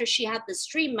days after she had this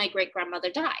dream, my great grandmother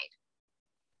died.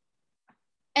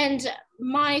 And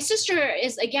my sister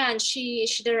is, again, she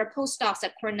did her postdocs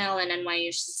at Cornell and NYU.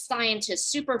 She's a scientist,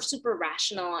 super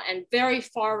rational and very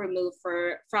far removed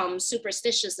from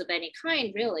superstitious of any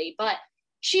kind, really. But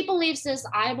she believes this,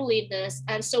 I believe this.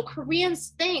 And so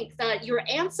Koreans think that your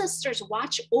ancestors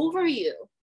watch over you.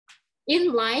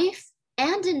 in life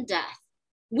and in death.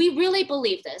 We really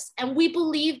believe this. And we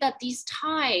believe that these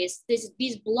ties,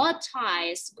 these blood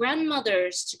ties,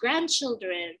 grandmothers to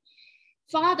grandchildren,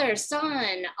 father,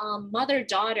 son, mother,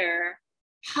 daughter,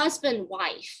 husband,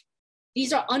 wife,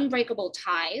 these are unbreakable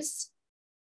ties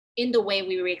in the way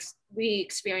we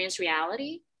experience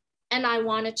reality. And I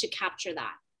wanted to capture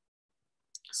that.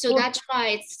 So that's why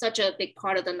it's such a big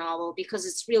part of the novel, because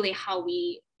it's really how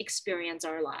we experience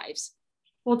our lives.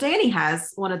 Well, Danny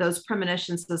has one of those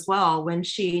premonitions as well when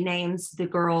she names the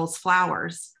girls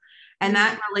flowers. And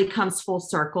that really comes full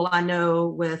circle. I know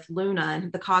with Luna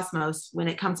and the cosmos, when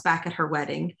it comes back at her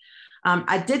wedding,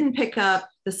 I didn't pick up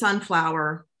the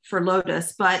sunflower for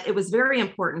Lotus, but it was very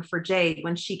important for Jade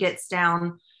when she gets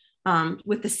down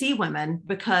with the sea women,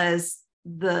 because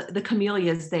the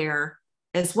camellia is there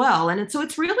as well. And so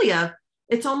it's really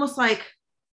it's almost like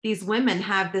these women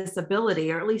have this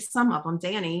ability, or at least some of them,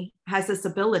 Danny has this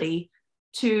ability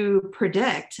to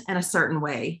predict in a certain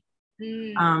way,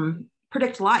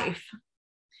 predict life.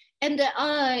 And,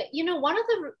 one of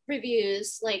the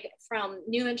reviews, like from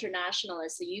New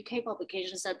Internationalist, the UK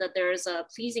publication, said that there is a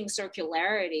pleasing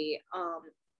circularity,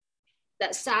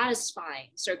 that satisfying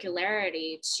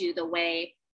circularity to the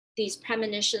way these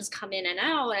premonitions come in and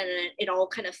out, and it all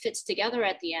kind of fits together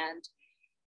at the end.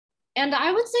 And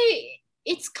I would say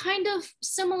it's kind of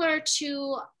similar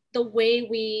to the way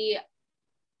we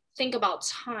think about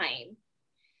time.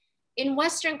 In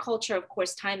Western culture, of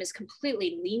course, time is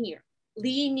completely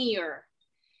linear.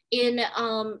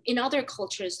 In other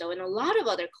cultures, though, in a lot of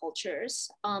other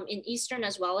cultures, in Eastern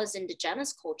as well as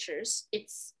indigenous cultures,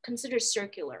 it's considered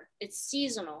circular, it's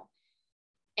seasonal.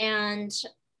 And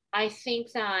I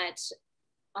think that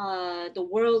the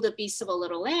world of Beasts of a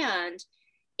Little Land,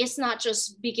 it's not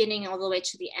just beginning all the way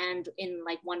to the end in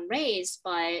like one race,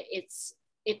 but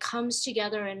it comes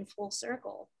together in full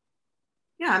circle.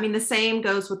 Yeah, I mean, the same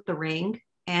goes with the ring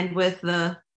and with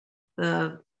the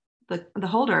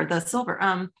holder, the silver.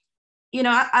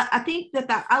 I think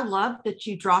that I love that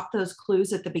you dropped those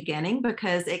clues at the beginning,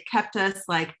 because it kept us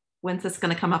like, when's this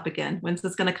going to come up again? When's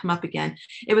this going to come up again?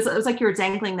 It was like you were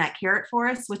dangling that carrot for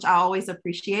us, which I always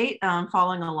appreciate,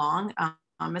 following along,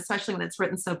 especially when it's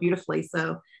written so beautifully.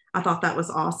 So I thought that was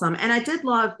awesome. And I did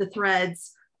love the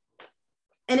threads.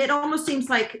 And it almost seems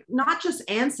like not just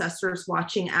ancestors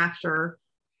watching after,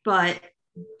 but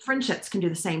friendships can do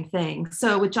the same thing.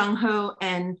 So with JungHo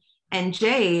and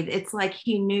Jade, it's like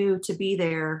he knew to be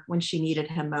there when she needed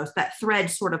him most. That thread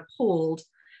sort of pulled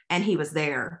and he was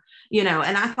there, and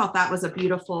I thought that was a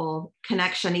beautiful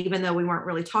connection, even though we weren't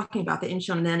really talking about the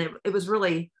Incheon. And then it was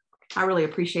really, I really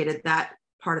appreciated that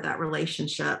part of that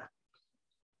relationship.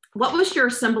 What was your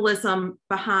symbolism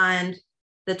behind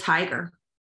the tiger?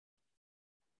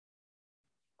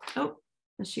 Oh,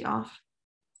 is she off?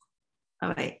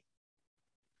 Oh, wait.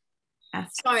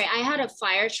 Sorry, I had a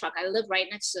fire truck. I live right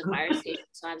next to the fire station.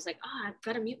 So I was like, I've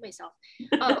got to mute myself.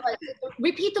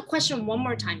 Repeat the question one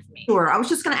more time for me. Sure. I was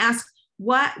just going to ask,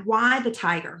 why the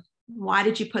tiger? Why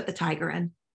did you put the tiger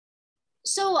in?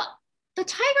 So the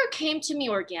tiger came to me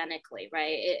organically,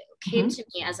 right? It came to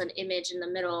me as an image in the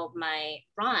middle of my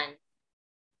run.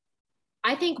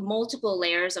 I think multiple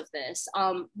layers of this.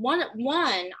 One,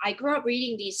 I grew up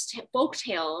reading these folk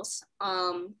tales,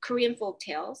 Korean folk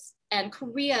tales, and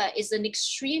Korea is an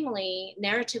extremely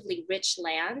narratively rich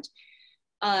land,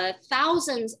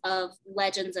 thousands of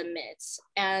legends and myths.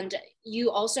 And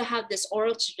you also have this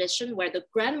oral tradition where the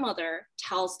grandmother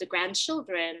tells the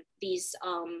grandchildren these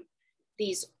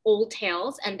old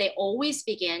tales, and they always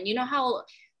begin, you know how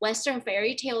Western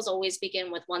fairy tales always begin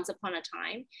with once upon a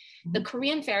time. The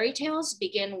Korean fairy tales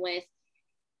begin with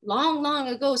long, long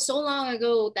ago, so long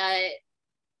ago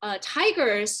that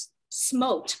tigers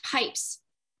smoked pipes.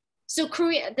 So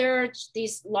there are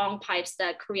these long pipes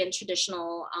that Korean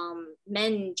traditional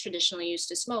men traditionally used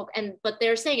to smoke, but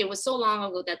they're saying it was so long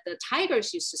ago that the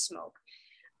tigers used to smoke.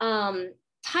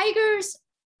 Tigers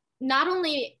not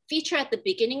only feature at the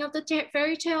beginning of the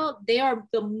fairy tale, they are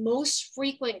the most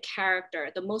frequent character,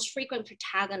 the most frequent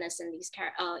protagonist in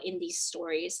these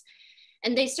stories,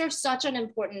 and they serve such an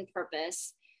important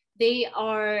purpose. They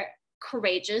are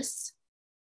courageous.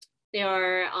 They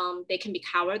can be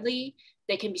cowardly.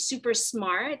 They can be super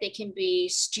smart. They can be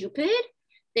stupid.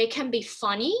 They can be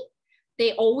funny.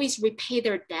 They always repay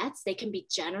their debts. They can be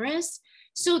generous.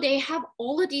 So they have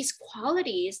all of these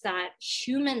qualities that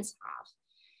humans have.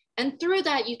 And through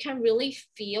that, you can really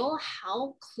feel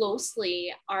how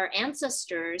closely our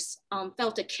ancestors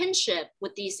felt a kinship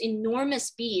with these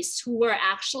enormous beasts who were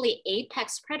actually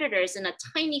apex predators in a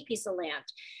tiny piece of land.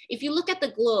 If you look at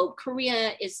the globe,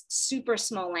 Korea is super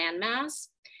small landmass.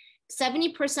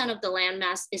 70% of the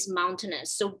landmass is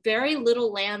mountainous, so very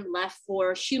little land left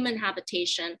for human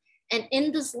habitation. And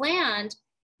in this land,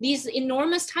 these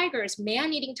enormous tigers,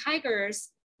 man-eating tigers,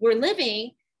 were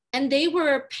living, and they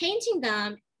were painting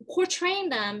them, portraying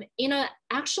them in a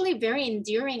actually very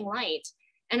endearing light.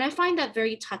 And I find that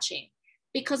very touching,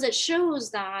 because it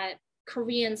shows that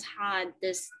Koreans had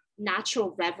this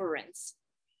natural reverence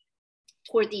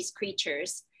toward these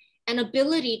creatures, an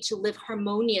ability to live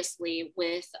harmoniously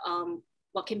with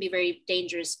what can be very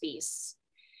dangerous beasts.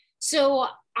 So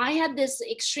I had this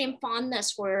extreme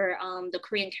fondness for the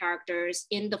Korean characters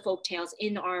in the folk tales,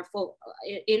 in our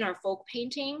folk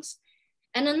paintings.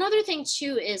 And another thing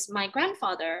too is my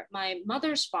grandfather, my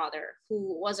mother's father,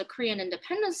 who was a Korean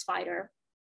independence fighter.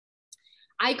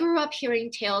 I grew up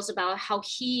hearing tales about how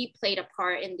he played a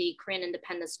part in the Korean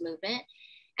independence movement.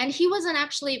 And he was an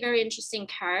actually very interesting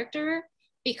character,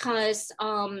 because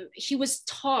he was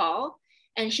tall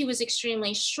and he was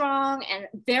extremely strong and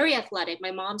very athletic.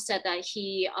 My mom said that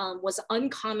he was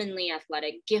uncommonly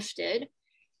athletic, gifted.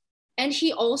 And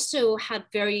he also had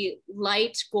very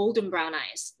light golden brown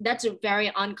eyes. That's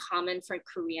very uncommon for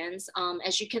Koreans.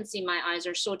 As you can see, my eyes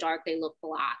are so dark, they look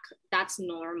black. That's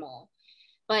normal.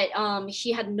 But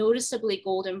he had noticeably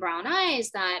golden brown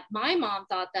eyes that my mom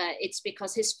thought that it's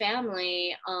because his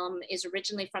family is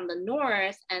originally from the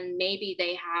north, and maybe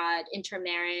they had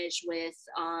intermarriage with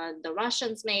the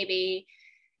Russians, maybe.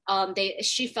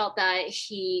 She felt that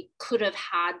he could have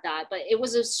had that, but it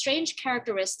was a strange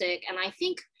characteristic. And I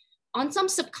think on some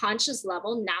subconscious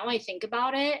level, now I think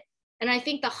about it, and I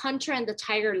think the hunter and the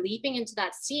tiger leaping into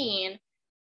that scene,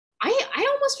 I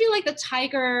almost feel like the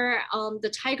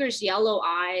tiger's yellow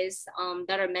eyes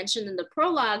that are mentioned in the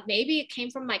prologue, maybe it came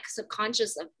from my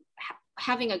subconscious of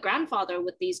having a grandfather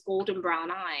with these golden brown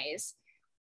eyes.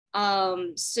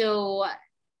 So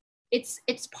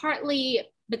it's partly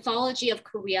mythology of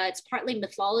Korea, it's partly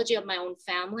mythology of my own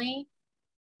family.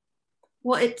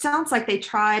 Well, it sounds like they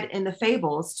tried in the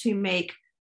fables to make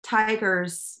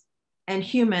tigers and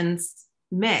humans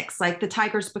mix, like the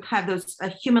tigers have those a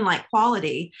human-like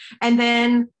quality, and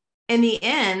then in the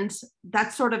end,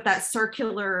 that's sort of that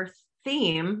circular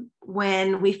theme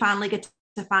when we finally get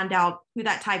to find out who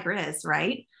that tiger is,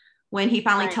 right? When he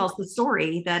finally tells the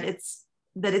story that it's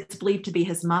believed to be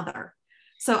his mother.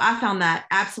 So I found that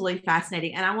absolutely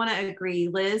fascinating, and I want to agree.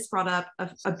 Liz brought up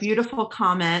a beautiful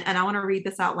comment, and I want to read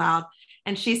this out loud.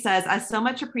 And she says, I so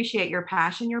much appreciate your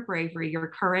passion, your bravery, your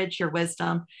courage, your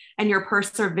wisdom, and your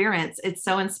perseverance. It's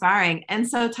so inspiring and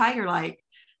so tiger-like.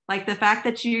 Like the fact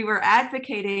that you were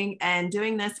advocating and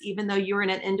doing this, even though you were in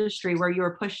an industry where you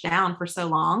were pushed down for so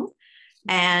long.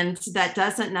 And that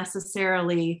doesn't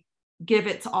necessarily give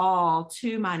its all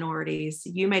to minorities.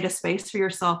 You made a space for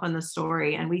yourself in the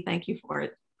story, and we thank you for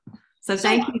it. So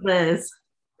thank you, Liz.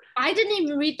 I didn't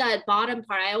even read that bottom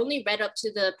part. I only read up to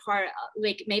the part,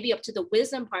 like maybe up to the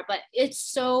wisdom part, but it's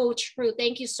so true.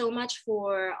 Thank you so much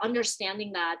for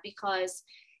understanding that, because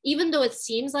even though it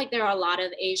seems like there are a lot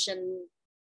of Asian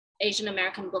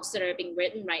American books that are being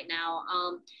written right now,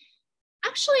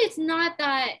 actually it's not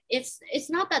that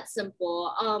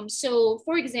simple. So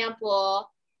for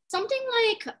example, something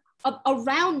like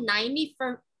around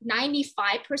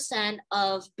 95%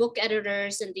 of book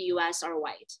editors in the US are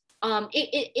white.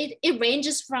 It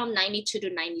ranges from 92 to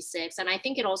 96, and I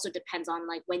think it also depends on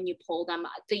like when you poll them.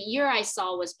 The year I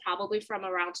saw was probably from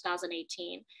around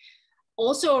 2018.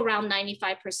 Also around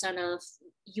 95% of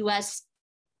US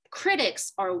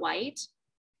critics are white.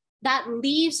 That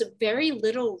leaves very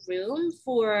little room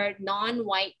for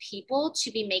non-white people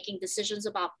to be making decisions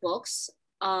about books,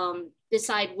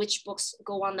 decide which books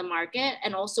go on the market,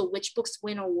 and also which books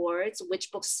win awards,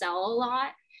 which books sell a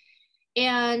lot.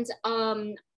 And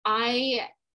I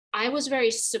was very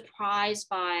surprised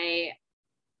by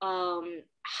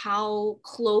how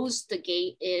closed the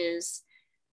gate is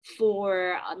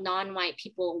for non-white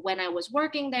people when I was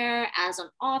working there as an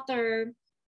author.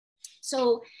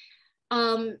 So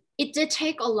it did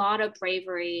take a lot of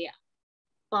bravery,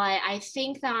 but I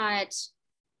think that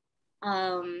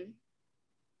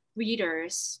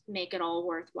readers make it all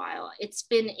worthwhile. It's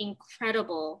been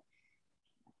incredible.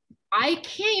 I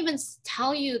can't even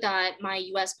tell you that my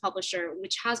US publisher,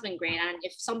 which has been great, and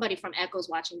if somebody from Echo is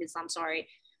watching this, I'm sorry.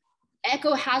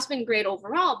 Echo has been great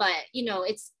overall, but you know,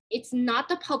 it's not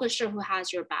the publisher who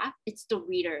has your back, it's the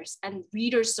readers, and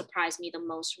readers surprise me the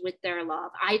most with their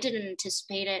love. I didn't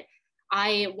anticipate it.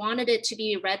 I wanted it to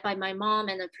be read by my mom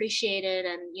and appreciated,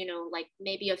 and you know, like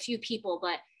maybe a few people,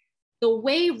 but the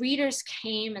way readers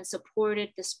came and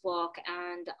supported this book,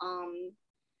 and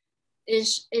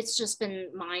it's just been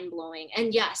mind-blowing.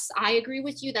 And yes, I agree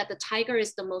with you that the tiger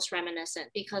is the most reminiscent,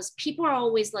 because people are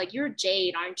always like, you're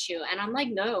Jade, aren't you? And I'm like,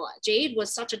 no, Jade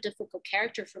was such a difficult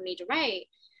character for me to write.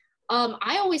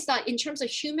 I always thought in terms of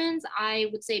humans, I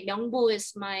would say Myungbo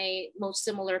is my most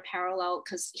similar parallel,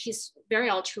 because he's very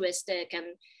altruistic, and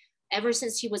ever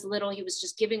since he was little, he was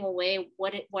just giving away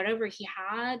whatever he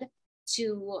had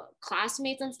to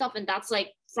classmates and stuff. And that's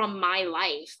like from my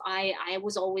life. I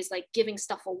was always like giving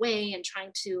stuff away and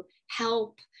trying to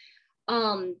help.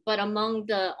 But among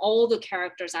all the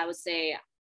characters, I would say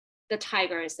the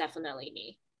tiger is definitely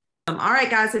me. All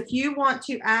right, guys, if you want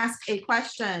to ask a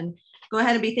question, go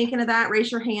ahead and be thinking of that.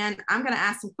 Raise your hand. I'm going to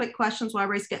ask some quick questions while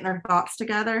everybody's getting their thoughts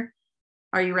together.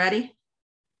 Are you ready?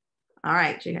 All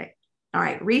right, Juhea. All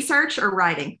right, research or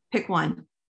writing? Pick one.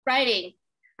 Writing.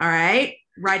 All right,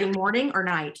 writing morning or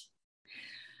night?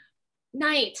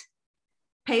 Night.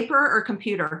 Paper or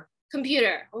computer?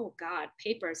 Computer. Oh God,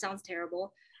 paper sounds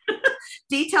terrible.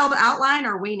 Detailed outline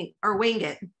or wing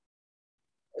it?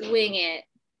 Wing it.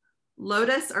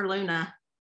 Lotus or Luna?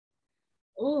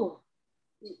 Oh,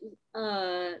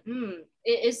 it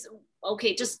is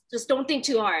okay. Just don't think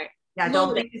too hard. Yeah,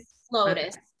 don't think.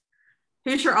 Lotus. Okay.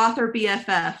 Who's your author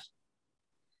BFF?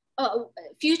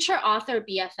 Future author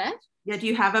BFF? Yeah, do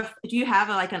you have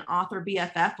like an author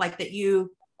BFF like that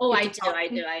you? Oh, I do.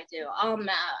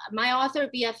 My author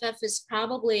BFF is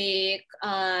probably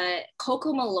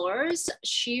Coco Malors.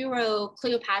 She wrote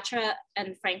Cleopatra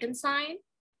and Frankenstein.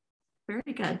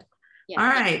 Very good. Yeah. All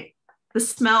right. The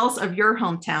smells of your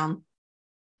hometown.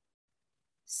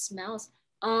 Smells.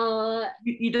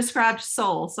 You described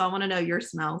Seoul, so I want to know your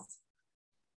smells.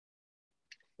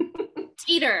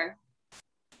 Teeter.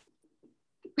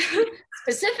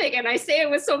 Specific, and I say it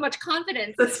with so much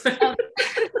confidence.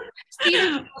 Teeter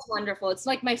smells wonderful. It's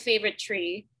like my favorite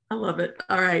tree. I love it.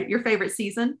 All right. Your favorite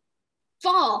season?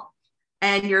 Fall.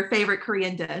 And your favorite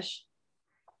Korean dish?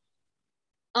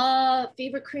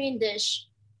 Favorite Korean dish?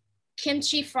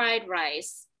 Kimchi fried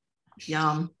rice.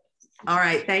 Yum. All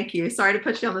right. Thank you. Sorry to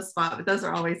put you on the spot, but those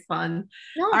are always fun.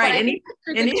 No, all right.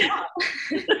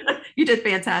 You did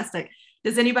fantastic.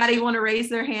 Does anybody want to raise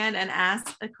their hand and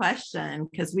ask a question?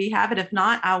 Because we have it. If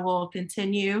not, I will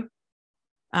continue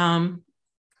to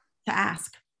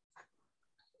ask.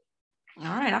 All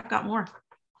right. I've got more.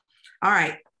 All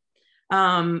right.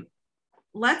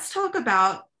 Let's talk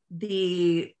about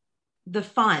the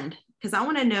fund, because I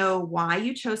want to know why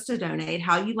you chose to donate,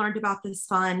 how you learned about this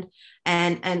fund,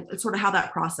 and sort of how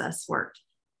that process worked.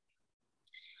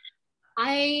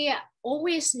 I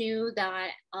always knew that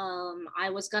I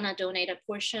was gonna donate a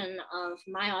portion of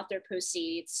my author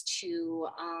proceeds to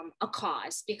a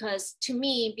cause, because to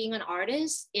me, being an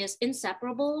artist is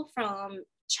inseparable from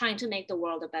trying to make the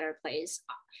world a better place.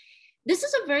 This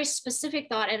is a very specific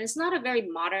thought, and it's not a very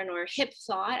modern or hip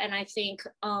thought. And I think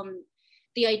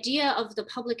the idea of the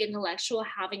public intellectual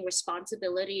having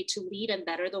responsibility to lead and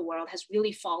better the world has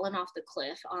really fallen off the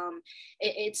cliff.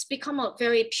 It's become a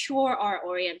very pure art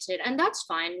oriented, and that's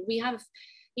fine. We have,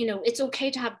 it's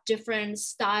okay to have different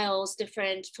styles,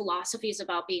 different philosophies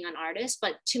about being an artist.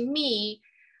 But to me,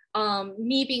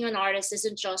 me being an artist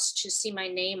isn't just to see my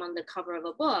name on the cover of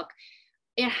a book.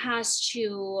 It has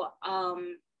to,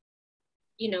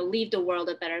 leave the world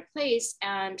a better place.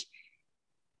 And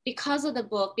because of the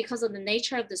book, because of the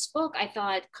nature of this book, I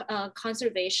thought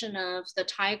conservation of the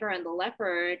tiger and the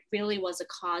leopard really was a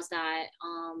cause that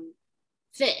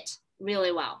fit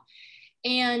really well.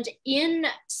 And in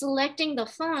selecting the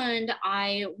fund,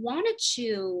 I wanted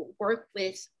to work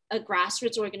with a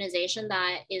grassroots organization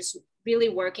that is really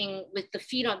working with the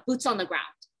boots on the ground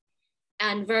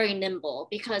and very nimble.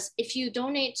 Because if you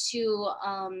donate to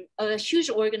a huge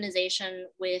organization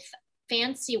with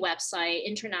fancy website,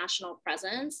 international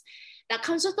presence, that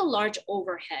comes with a large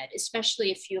overhead,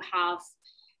 especially if you have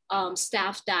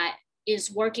staff that is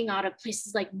working out of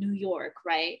places like New York,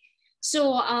 right?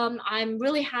 So I'm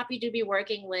really happy to be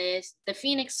working with the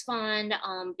Phoenix Fund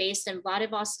based in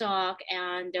Vladivostok,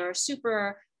 and they're a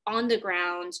super on the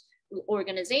ground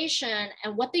organization.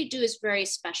 And what they do is very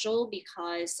special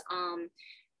because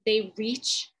they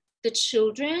reach the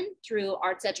children through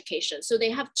arts education. So they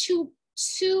have two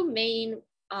main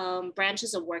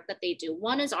branches of work that they do.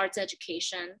 One is arts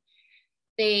education.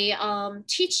 They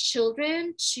teach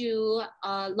children to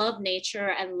love nature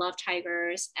and love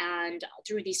tigers, and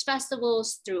through these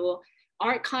festivals, through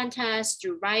art contests,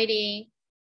 through writing.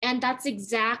 And that's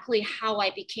exactly how I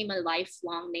became a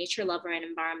lifelong nature lover and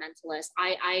environmentalist.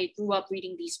 I grew up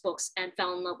reading these books and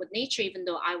fell in love with nature, even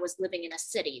though I was living in a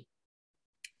city.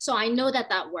 So I know that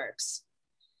that works.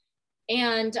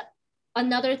 And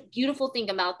another beautiful thing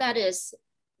about that is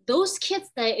those kids,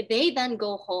 they then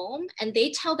go home and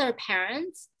they tell their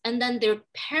parents, and then their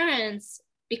parents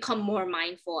become more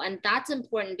mindful. And that's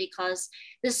important because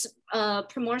this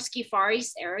Primorsky Far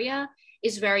East area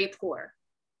is very poor.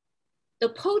 The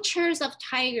poachers of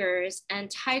tigers and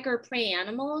tiger prey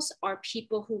animals are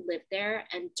people who live there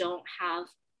and don't have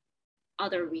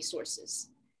other resources.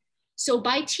 So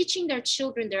by teaching their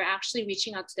children, they're actually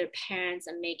reaching out to their parents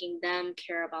and making them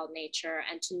care about nature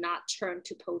and to not turn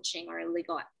to poaching or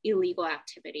illegal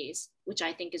activities, which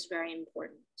I think is very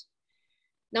important.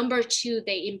 Number two,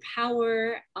 they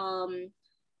empower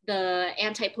the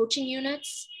anti-poaching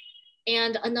units.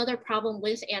 And another problem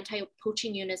with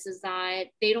anti-poaching units is that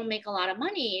they don't make a lot of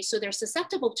money, so they're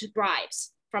susceptible to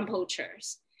bribes from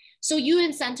poachers. So you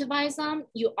incentivize them,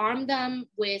 you arm them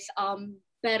with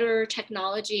better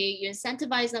technology, you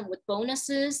incentivize them with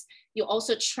bonuses, you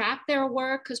also track their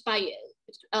work because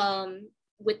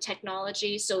with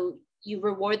technology, so you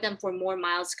reward them for more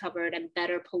miles covered and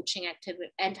better poaching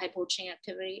activity, anti-poaching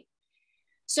activity.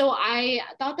 So I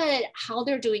thought that how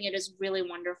they're doing it is really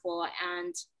wonderful.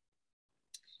 And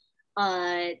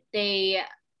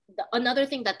another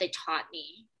thing that they taught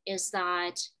me is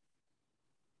that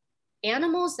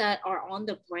animals that are on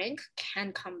the brink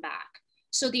can come back.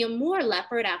 So the Amur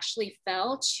leopard actually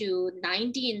fell to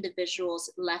 90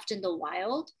 individuals left in the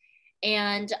wild.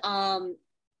 And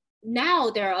now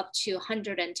they're up to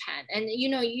 110. And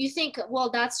you think,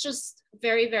 well, that's just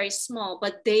very, very small,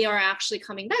 but they are actually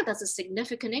coming back. That's a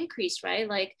significant increase, right?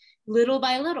 Like little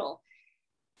by little.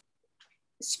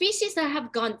 Species that have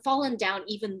fallen down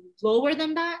even lower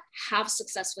than that have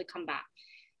successfully come back.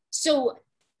 So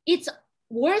it's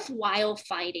worthwhile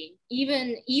fighting,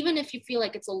 even if you feel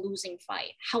like it's a losing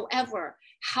fight. However,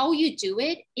 how you do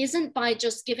it isn't by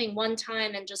just giving one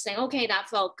time and just saying, okay, that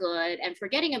felt good and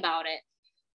forgetting about it.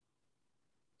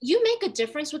 You make a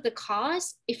difference with the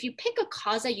cause if you pick a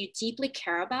cause that you deeply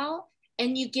care about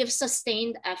and you give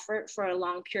sustained effort for a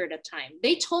long period of time.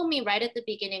 They told me right at the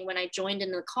beginning when I joined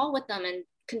in the call with them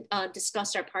and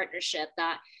discussed our partnership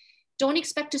that don't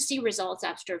expect to see results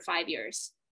after 5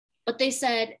 years. But they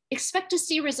said, expect to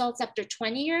see results after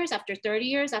 20 years, after 30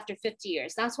 years, after 50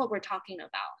 years. That's what we're talking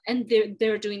about. And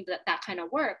they're doing that kind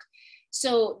of work.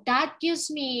 So that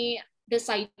gives me this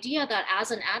idea that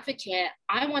as an advocate,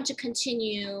 I want to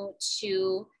continue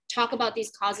to talk about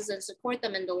these causes and support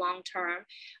them in the long term.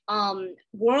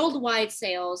 Worldwide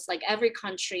sales, like every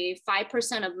country,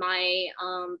 5% of my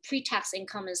pre-tax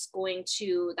income is going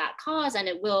to that cause, and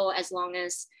it will as long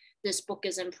as this book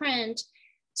is in print.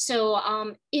 So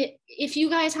if you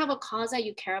guys have a cause that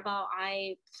you care about,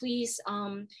 I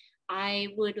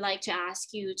would like to ask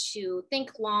you to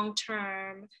think long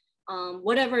term.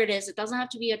 Whatever it is, it doesn't have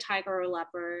to be a tiger or a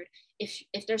leopard.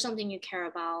 If there's something you care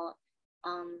about,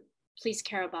 please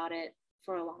care about it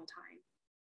for a long time.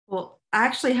 Well, I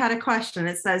actually had a question.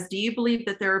 It says, do you believe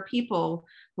that there are people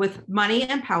with money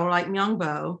and power like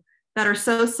JungHo that are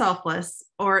so selfless,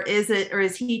 or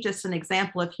is he just an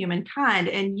example of humankind?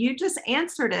 And you just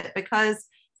answered it because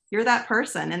you're that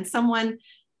person, and someone,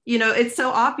 it's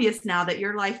so obvious now that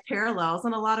your life parallels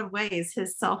in a lot of ways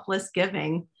his selfless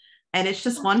giving. And it's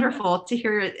just wonderful to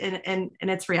hear it in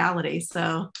its reality.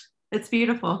 So it's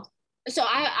beautiful. So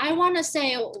I want to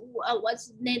say,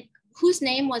 whose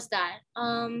name was that?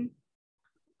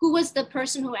 Who was the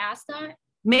person who asked that?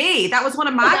 Me. That was one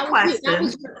of my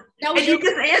questions. That was you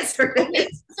just answered it. Okay.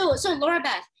 So Laura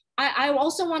Beth, I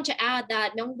also want to add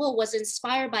that JungHo was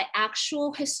inspired by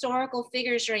actual historical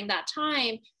figures during that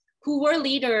time who were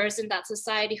leaders in that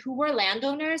society, who were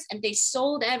landowners, and they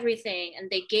sold everything and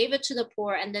they gave it to the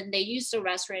poor, and then they used the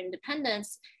rest for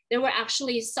independence. There were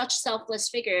actually such selfless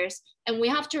figures. And we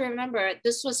have to remember,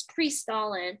 this was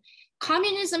pre-Stalin.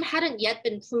 Communism hadn't yet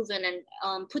been proven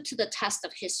and put to the test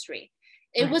of history.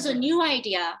 It was a new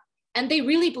idea, and they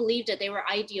really believed it. They were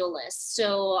idealists.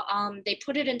 So they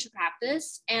put it into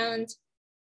practice. And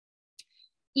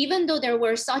even though there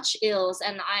were such ills,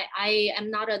 and I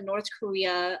am not a North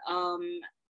Korea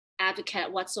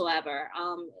advocate whatsoever,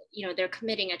 they're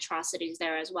committing atrocities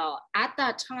there as well. At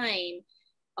that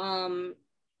time,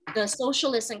 the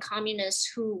socialists and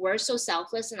communists who were so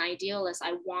selfless and idealists,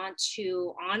 I want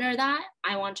to honor that.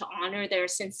 I want to honor their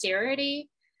sincerity.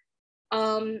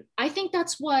 I think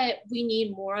that's what we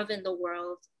need more of in the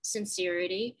world,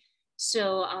 sincerity.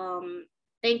 So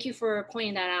thank you for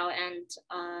pointing that out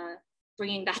and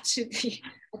bringing that to the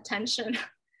attention.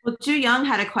 Well, Ju Young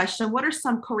had a question. What are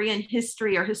some Korean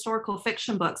history or historical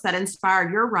fiction books that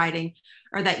inspired your writing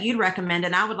or that you'd recommend?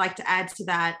 And I would like to add to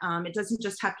that, it doesn't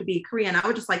just have to be Korean. I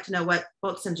would just like to know what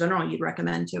books in general you'd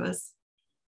recommend to us.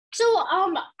 So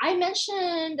I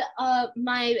mentioned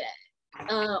my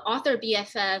author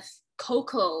BFF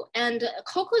Coco, and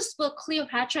Coco's book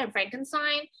Cleopatra and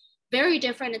Frankenstein, very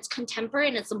different. It's contemporary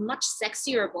and it's a much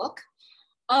sexier book.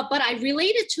 But I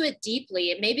related to it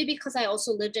deeply, maybe because I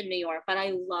also lived in New York, but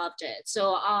I loved it.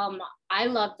 So I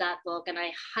loved that book and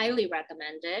I highly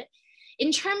recommend it.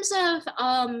 In terms of,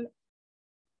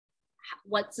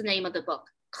 what's the name of the book?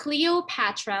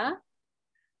 Cleopatra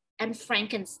and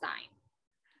Frankenstein.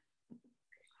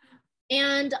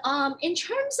 And in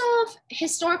terms of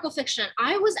historical fiction,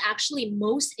 I was actually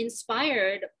most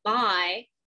inspired by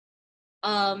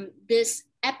this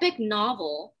epic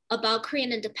novel about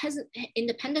Korean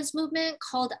independence movement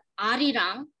called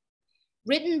Arirang,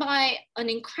 written by an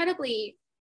incredibly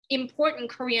important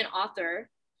Korean author,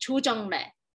 Jo.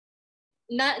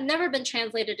 Never been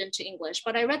translated into English,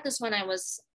 but I read this when I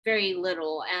was very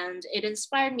little and it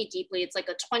inspired me deeply. It's like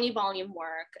a 20-volume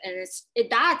work and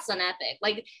that's an epic.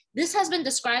 Like this has been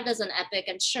described as an epic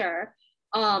and sure,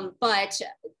 but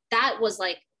that was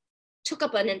like, took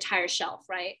up an entire shelf,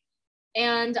 right?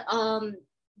 And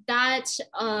that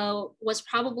was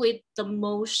probably the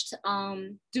most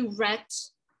direct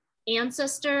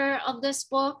ancestor of this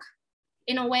book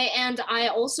in a way. And I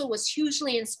also was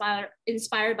hugely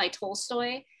inspired by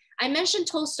Tolstoy. I mentioned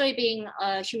Tolstoy being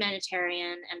a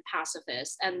humanitarian and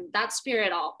pacifist, and that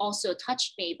spirit also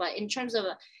touched me. But in terms of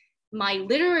my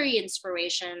literary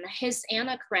inspiration, his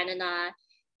Anna Karenina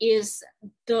is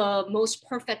the most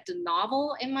perfect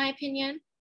novel, in my opinion.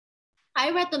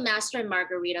 I read The Master and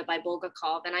Margarita by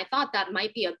Bulgakov, and I thought that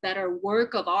might be a better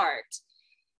work of art.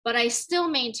 But I still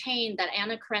maintain that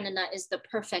Anna Karenina is the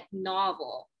perfect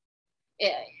novel.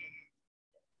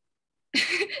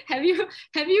 Have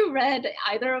you read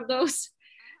either of those?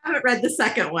 I haven't read the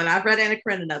second one. I've read Anna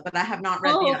Karenina, but I have not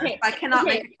read the other. Okay. I cannot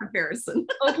make a comparison.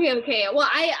 Okay. Well,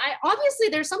 I obviously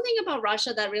there's something about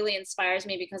Russia that really inspires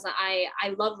me because I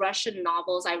love Russian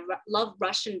novels. I love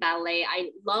Russian ballet. I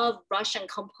love Russian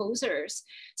composers.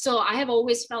 So I have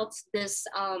always felt this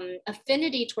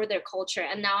affinity toward their culture.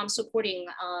 And now I'm supporting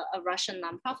a Russian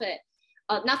nonprofit.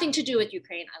 Nothing to do with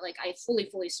Ukraine. I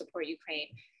fully support Ukraine.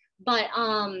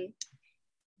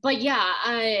 But yeah,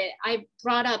 I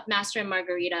brought up Master and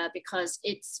Margarita because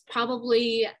it's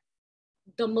probably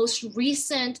the most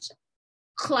recent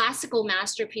classical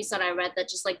masterpiece that I read that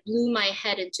just like blew my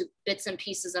head into bits and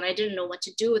pieces, and I didn't know what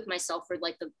to do with myself for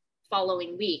like the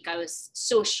following week. I was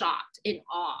so shocked, in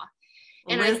awe.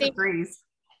 Well, and Liz I think agrees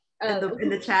in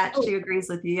the chat. She agrees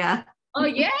with you. Yeah. Oh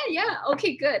yeah.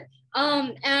 Okay, good.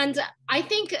 And I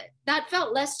think that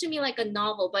felt less to me like a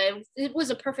novel, but it was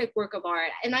a perfect work of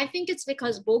art. And I think it's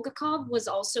because Bulgakov was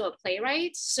also a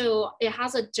playwright, so it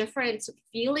has a different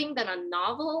feeling than a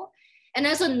novel. And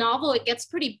as a novel, it gets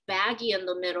pretty baggy in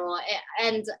the middle.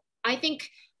 And I think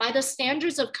by the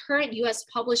standards of current US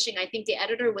publishing, I think the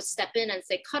editor would step in and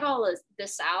say, cut all of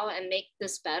this out and make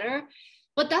this better.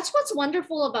 But that's what's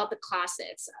wonderful about the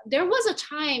classics. There was a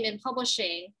time in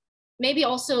publishing, maybe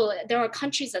also there are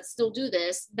countries that still do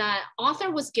this, that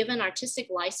author was given artistic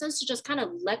license to just kind of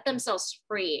let themselves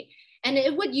free. And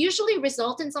it would usually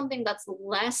result in something that's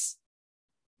less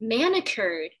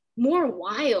manicured, more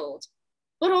wild,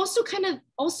 but also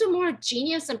more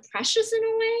genius and precious in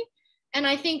a way. And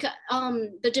I think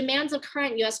the demands of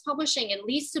current US publishing, it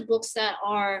leads to books that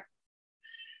are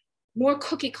more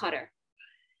cookie cutter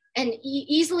and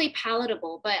easily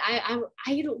palatable. But I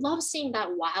love seeing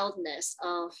that wildness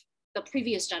of the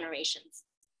previous generations.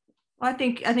 Well, I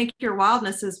think your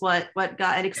wildness is what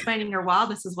got, and explaining your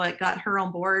wildness is what got her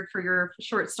on board for your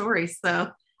short stories.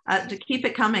 So to keep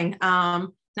it coming.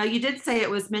 Now you did say it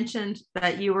was mentioned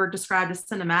that you were described as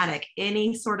cinematic.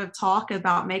 Any sort of talk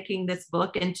about making this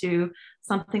book into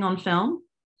something on film?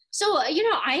 So,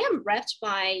 I am repped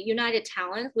by United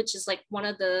Talent, which is like one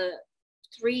of the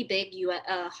 3 big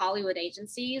Hollywood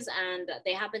agencies, and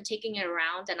they have been taking it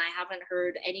around, and I haven't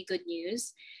heard any good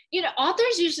news.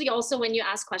 Authors usually also, when you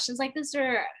ask questions like this,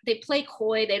 they play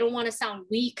coy. They don't want to sound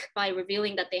weak by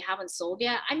revealing that they haven't sold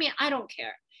yet. I mean, I don't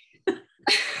care.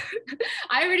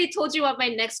 I already told you what my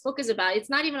next book is about. It's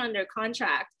not even under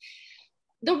contract.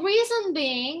 The reason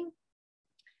being,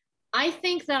 I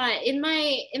think that in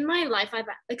my life, I've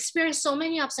experienced so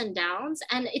many ups and downs,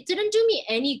 and it didn't do me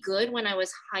any good when I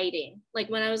was hiding. Like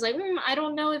when I was like, I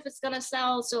don't know if it's gonna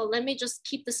sell, so let me just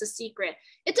keep this a secret.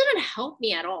 It didn't help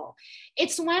me at all.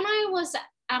 It's when I was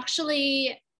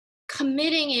actually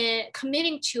committing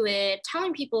to it,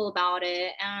 telling people about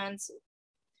it, and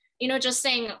just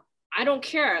saying, I don't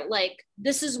care, like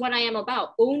this is what I am about,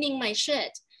 owning my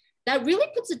shit. That really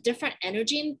puts a different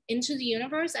energy into the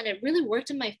universe, and it really worked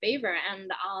in my favor,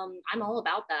 and I'm all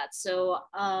about that. So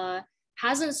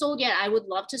hasn't sold yet. I would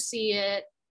love to see it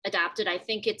adapted, I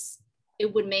think it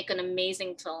would make an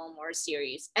amazing film or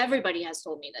series. Everybody has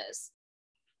told me this.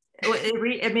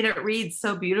 It reads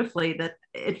so beautifully that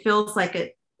it feels like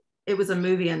it was a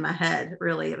movie in my head,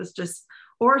 really. It was just,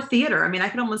 or theater. I mean, I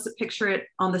can almost picture it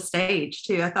on the stage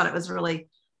too. I thought it was really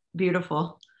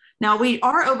beautiful. Now we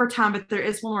are over time, but there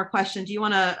is one more question. Do you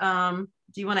want to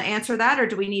answer that, or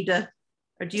do we need to,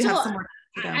 or do you have some more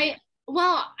to go?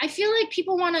 I feel like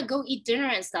people want to go eat dinner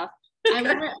and stuff.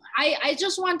 I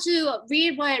just want to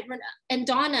read what, and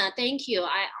Donna, thank you.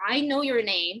 I know your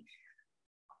name.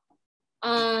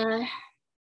 Oh,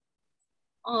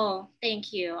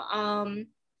 thank you.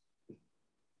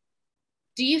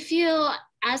 Do you feel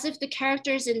as if the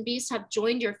characters in Beast have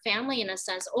joined your family in a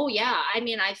sense? Oh yeah, I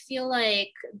mean, I feel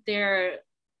like they're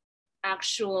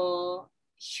actual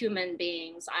human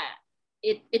beings.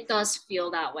 It does feel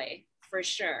that way for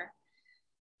sure.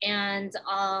 And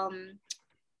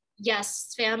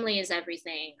yes, family is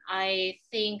everything. I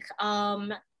think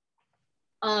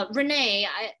Renee,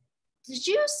 did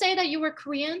you say that you were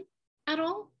Korean at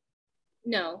all?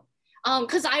 No.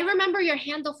 Because I remember your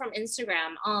handle from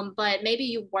Instagram, but maybe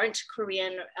you weren't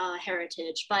Korean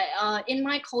heritage. But in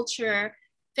my culture,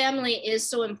 family is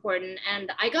so important.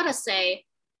 And I gotta say,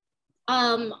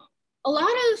 a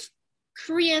lot of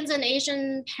Koreans and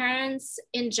Asian parents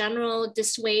in general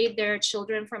dissuade their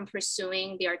children from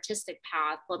pursuing the artistic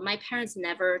path. But my parents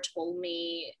never told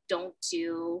me don't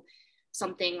do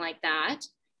something like that.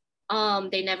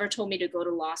 They never told me to go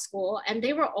to law school, and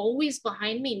they were always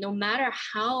behind me, no matter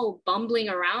how bumbling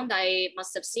around I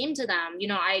must have seemed to them. You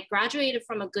know, I graduated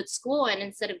from a good school, and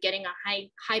instead of getting a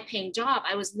high paying job,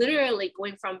 I was literally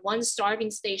going from one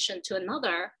starving station to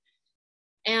another,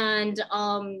 and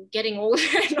getting older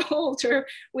and older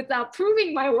without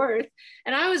proving my worth.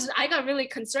 And I got really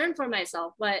concerned for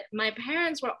myself, but my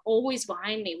parents were always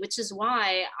behind me, which is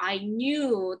why I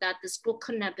knew that this book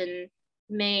couldn't have been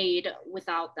made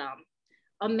without them.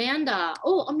 Amanda,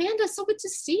 so good to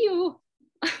see you.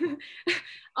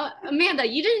 Amanda,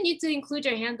 you didn't need to include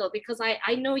your handle because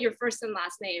I know your first and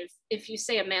last name. If you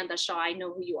say Amanda Shaw, I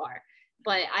know who you are,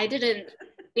 but I didn't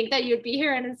think that you'd be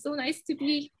here, and it's so nice to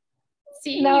be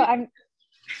seeing you. I'm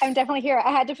definitely here.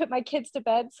 I had to put my kids to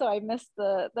bed, so I missed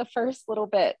the first little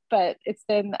bit, but it's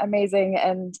been amazing.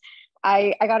 And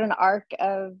I got an arc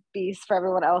of Beast for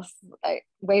everyone else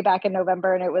way back in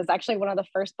November, and it was actually one of the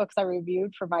first books I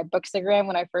reviewed for my Bookstagram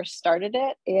when I first started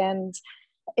it, and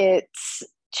it's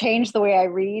changed the way I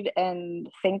read and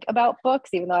think about books,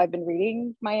 even though I've been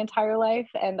reading my entire life.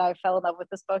 And I fell in love with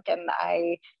this book, and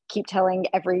I keep telling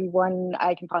everyone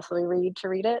I can possibly read to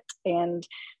read it. And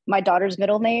my daughter's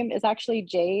middle name is actually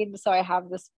Jade, so I have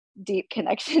this deep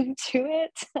connection to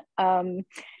it.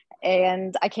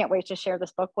 And I can't wait to share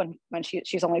this book when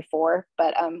she's only 4,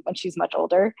 but when she's much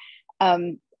older.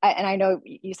 And I know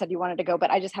you said you wanted to go,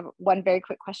 but I just have one very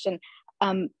quick question.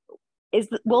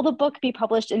 Will the book be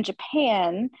published in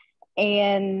Japan?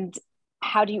 And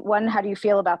how do you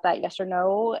feel about that? Yes or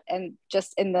no? And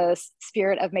just in the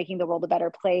spirit of making the world a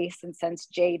better place, and since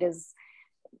Jade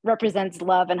represents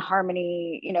love and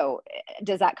harmony, you know,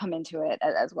 does that come into it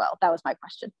as well? That was my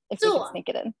question, if we could sneak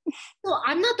it in. So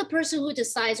I'm not the person who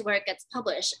decides where it gets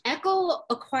published. Echo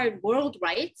acquired world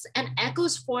rights, and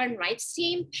Echo's foreign rights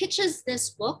team pitches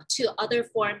this book to other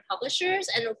foreign publishers,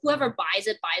 and whoever buys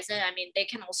it. I mean, they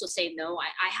can also say no.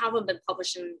 I haven't been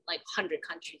published in like 100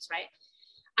 countries, right?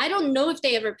 I don't know if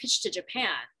they ever pitched to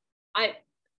Japan.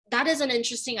 That is an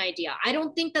interesting idea. I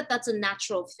don't think that that's a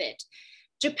natural fit.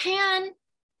 Japan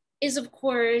is, of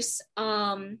course,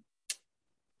 I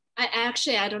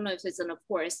don't know if it's an of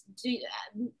course.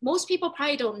 Most people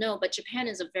probably don't know, but Japan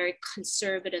is a very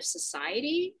conservative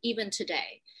society, even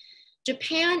today.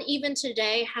 Japan, even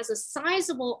today, has a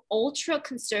sizable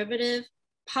ultra-conservative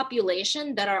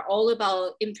population that are all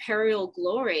about imperial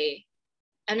glory.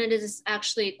 And it is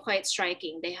actually quite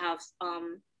striking. They have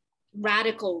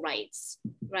radical rights,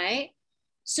 right?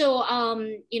 So,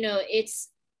 you know, it's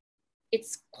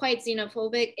quite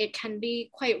xenophobic. It can be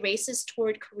quite racist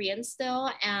toward Koreans still,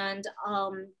 and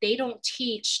they don't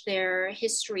teach their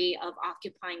history of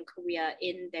occupying Korea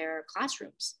in their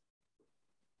classrooms.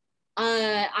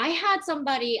 I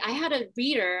had a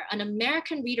reader, an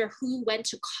American reader who went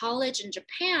to college in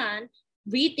Japan,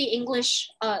 read the English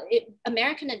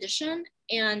American edition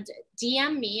and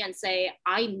DM me and say,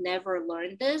 I never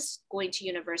learned this going to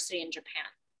university in Japan.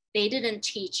 They didn't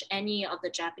teach any of the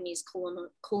Japanese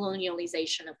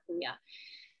colonialization of Korea.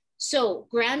 So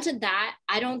granted that,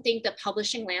 I don't think the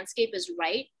publishing landscape is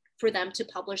right for them to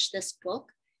publish this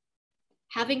book.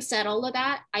 Having said all of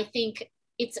that, I think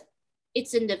it's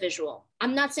it's individual.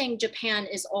 I'm not saying Japan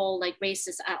is all like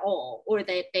racist at all, or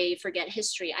that they forget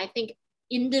history. I think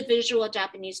individual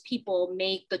Japanese people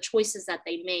make the choices that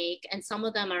they make, and some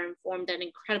of them are informed and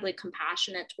incredibly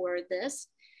compassionate toward this.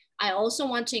 I also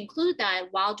want to include that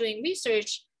while doing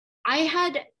research, I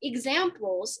had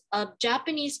examples of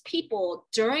Japanese people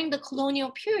during the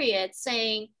colonial period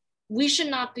saying we should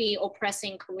not be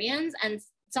oppressing Koreans, and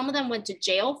some of them went to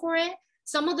jail for it.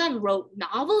 Some of them wrote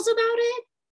novels about it.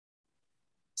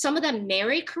 Some of them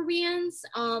married Koreans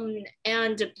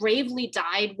and bravely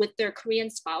died with their Korean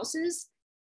spouses.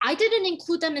 I didn't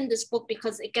include them in this book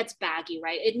because it gets baggy,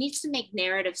 right? It needs to make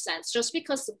narrative sense. Just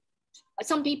because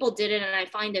some people did it and I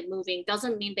find it moving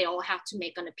doesn't mean they all have to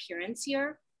make an appearance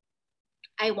here.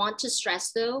 I want to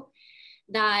stress though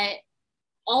that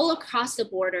all across the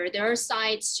border, there are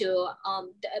sides to,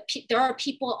 there are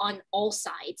people on all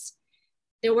sides.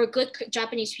 There were good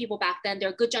Japanese people back then. There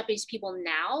are good Japanese people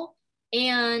now.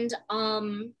 And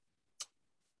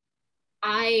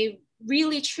I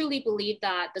really truly believe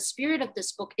that the spirit of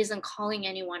this book isn't calling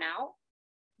anyone out,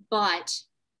 but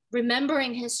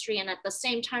remembering history and at the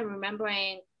same time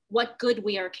remembering what good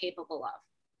we are capable of.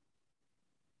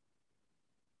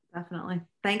 Definitely.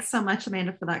 Thanks so much,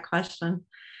 Amanda, for that question.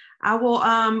 I will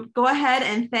go ahead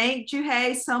and thank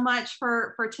Juhea so much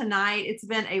for tonight. It's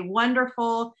been a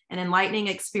wonderful and enlightening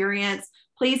experience.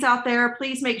 Please out there,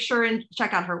 please make sure and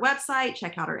check out her website,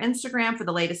 check out her Instagram for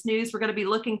the latest news. We're going to be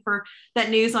looking for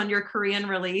that news on your Korean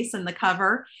release and the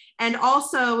cover. And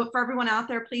also for everyone out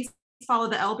there, please follow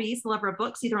the LBs, the Lover of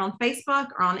Books, either on Facebook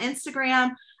or on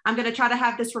Instagram. I'm going to try to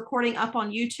have this recording up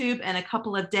on YouTube in a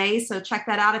couple of days, so check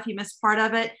that out if you missed part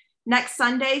of it. Next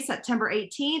Sunday, September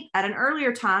 18th at an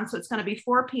earlier time, so it's going to be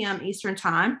 4 p.m. Eastern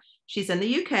time. She's in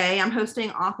the UK. I'm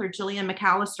hosting author Jillian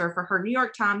McAllister for her New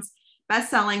York Times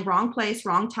bestselling Wrong Place,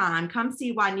 Wrong Time. Come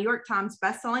see why New York Times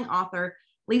bestselling author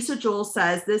Lisa Jules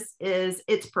says this is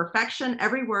its perfection,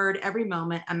 every word, every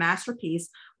moment, a masterpiece,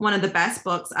 one of the best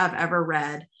books I've ever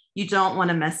read. You don't want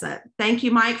to miss it. Thank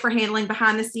you, Mike, for handling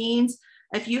behind the scenes.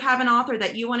 If you have an author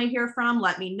that you want to hear from,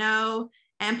 let me know.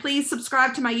 And please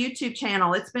subscribe to my YouTube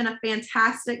channel. It's been a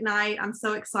fantastic night. I'm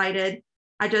so excited.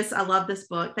 I love this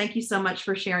book. Thank you so much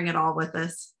for sharing it all with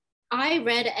us. I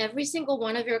read every single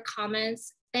one of your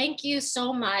comments. Thank you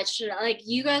so much. Like,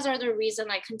 you guys are the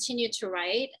reason I continue to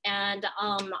write. And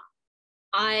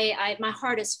my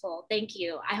heart is full. Thank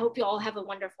you. I hope you all have a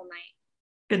wonderful night.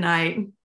 Good night.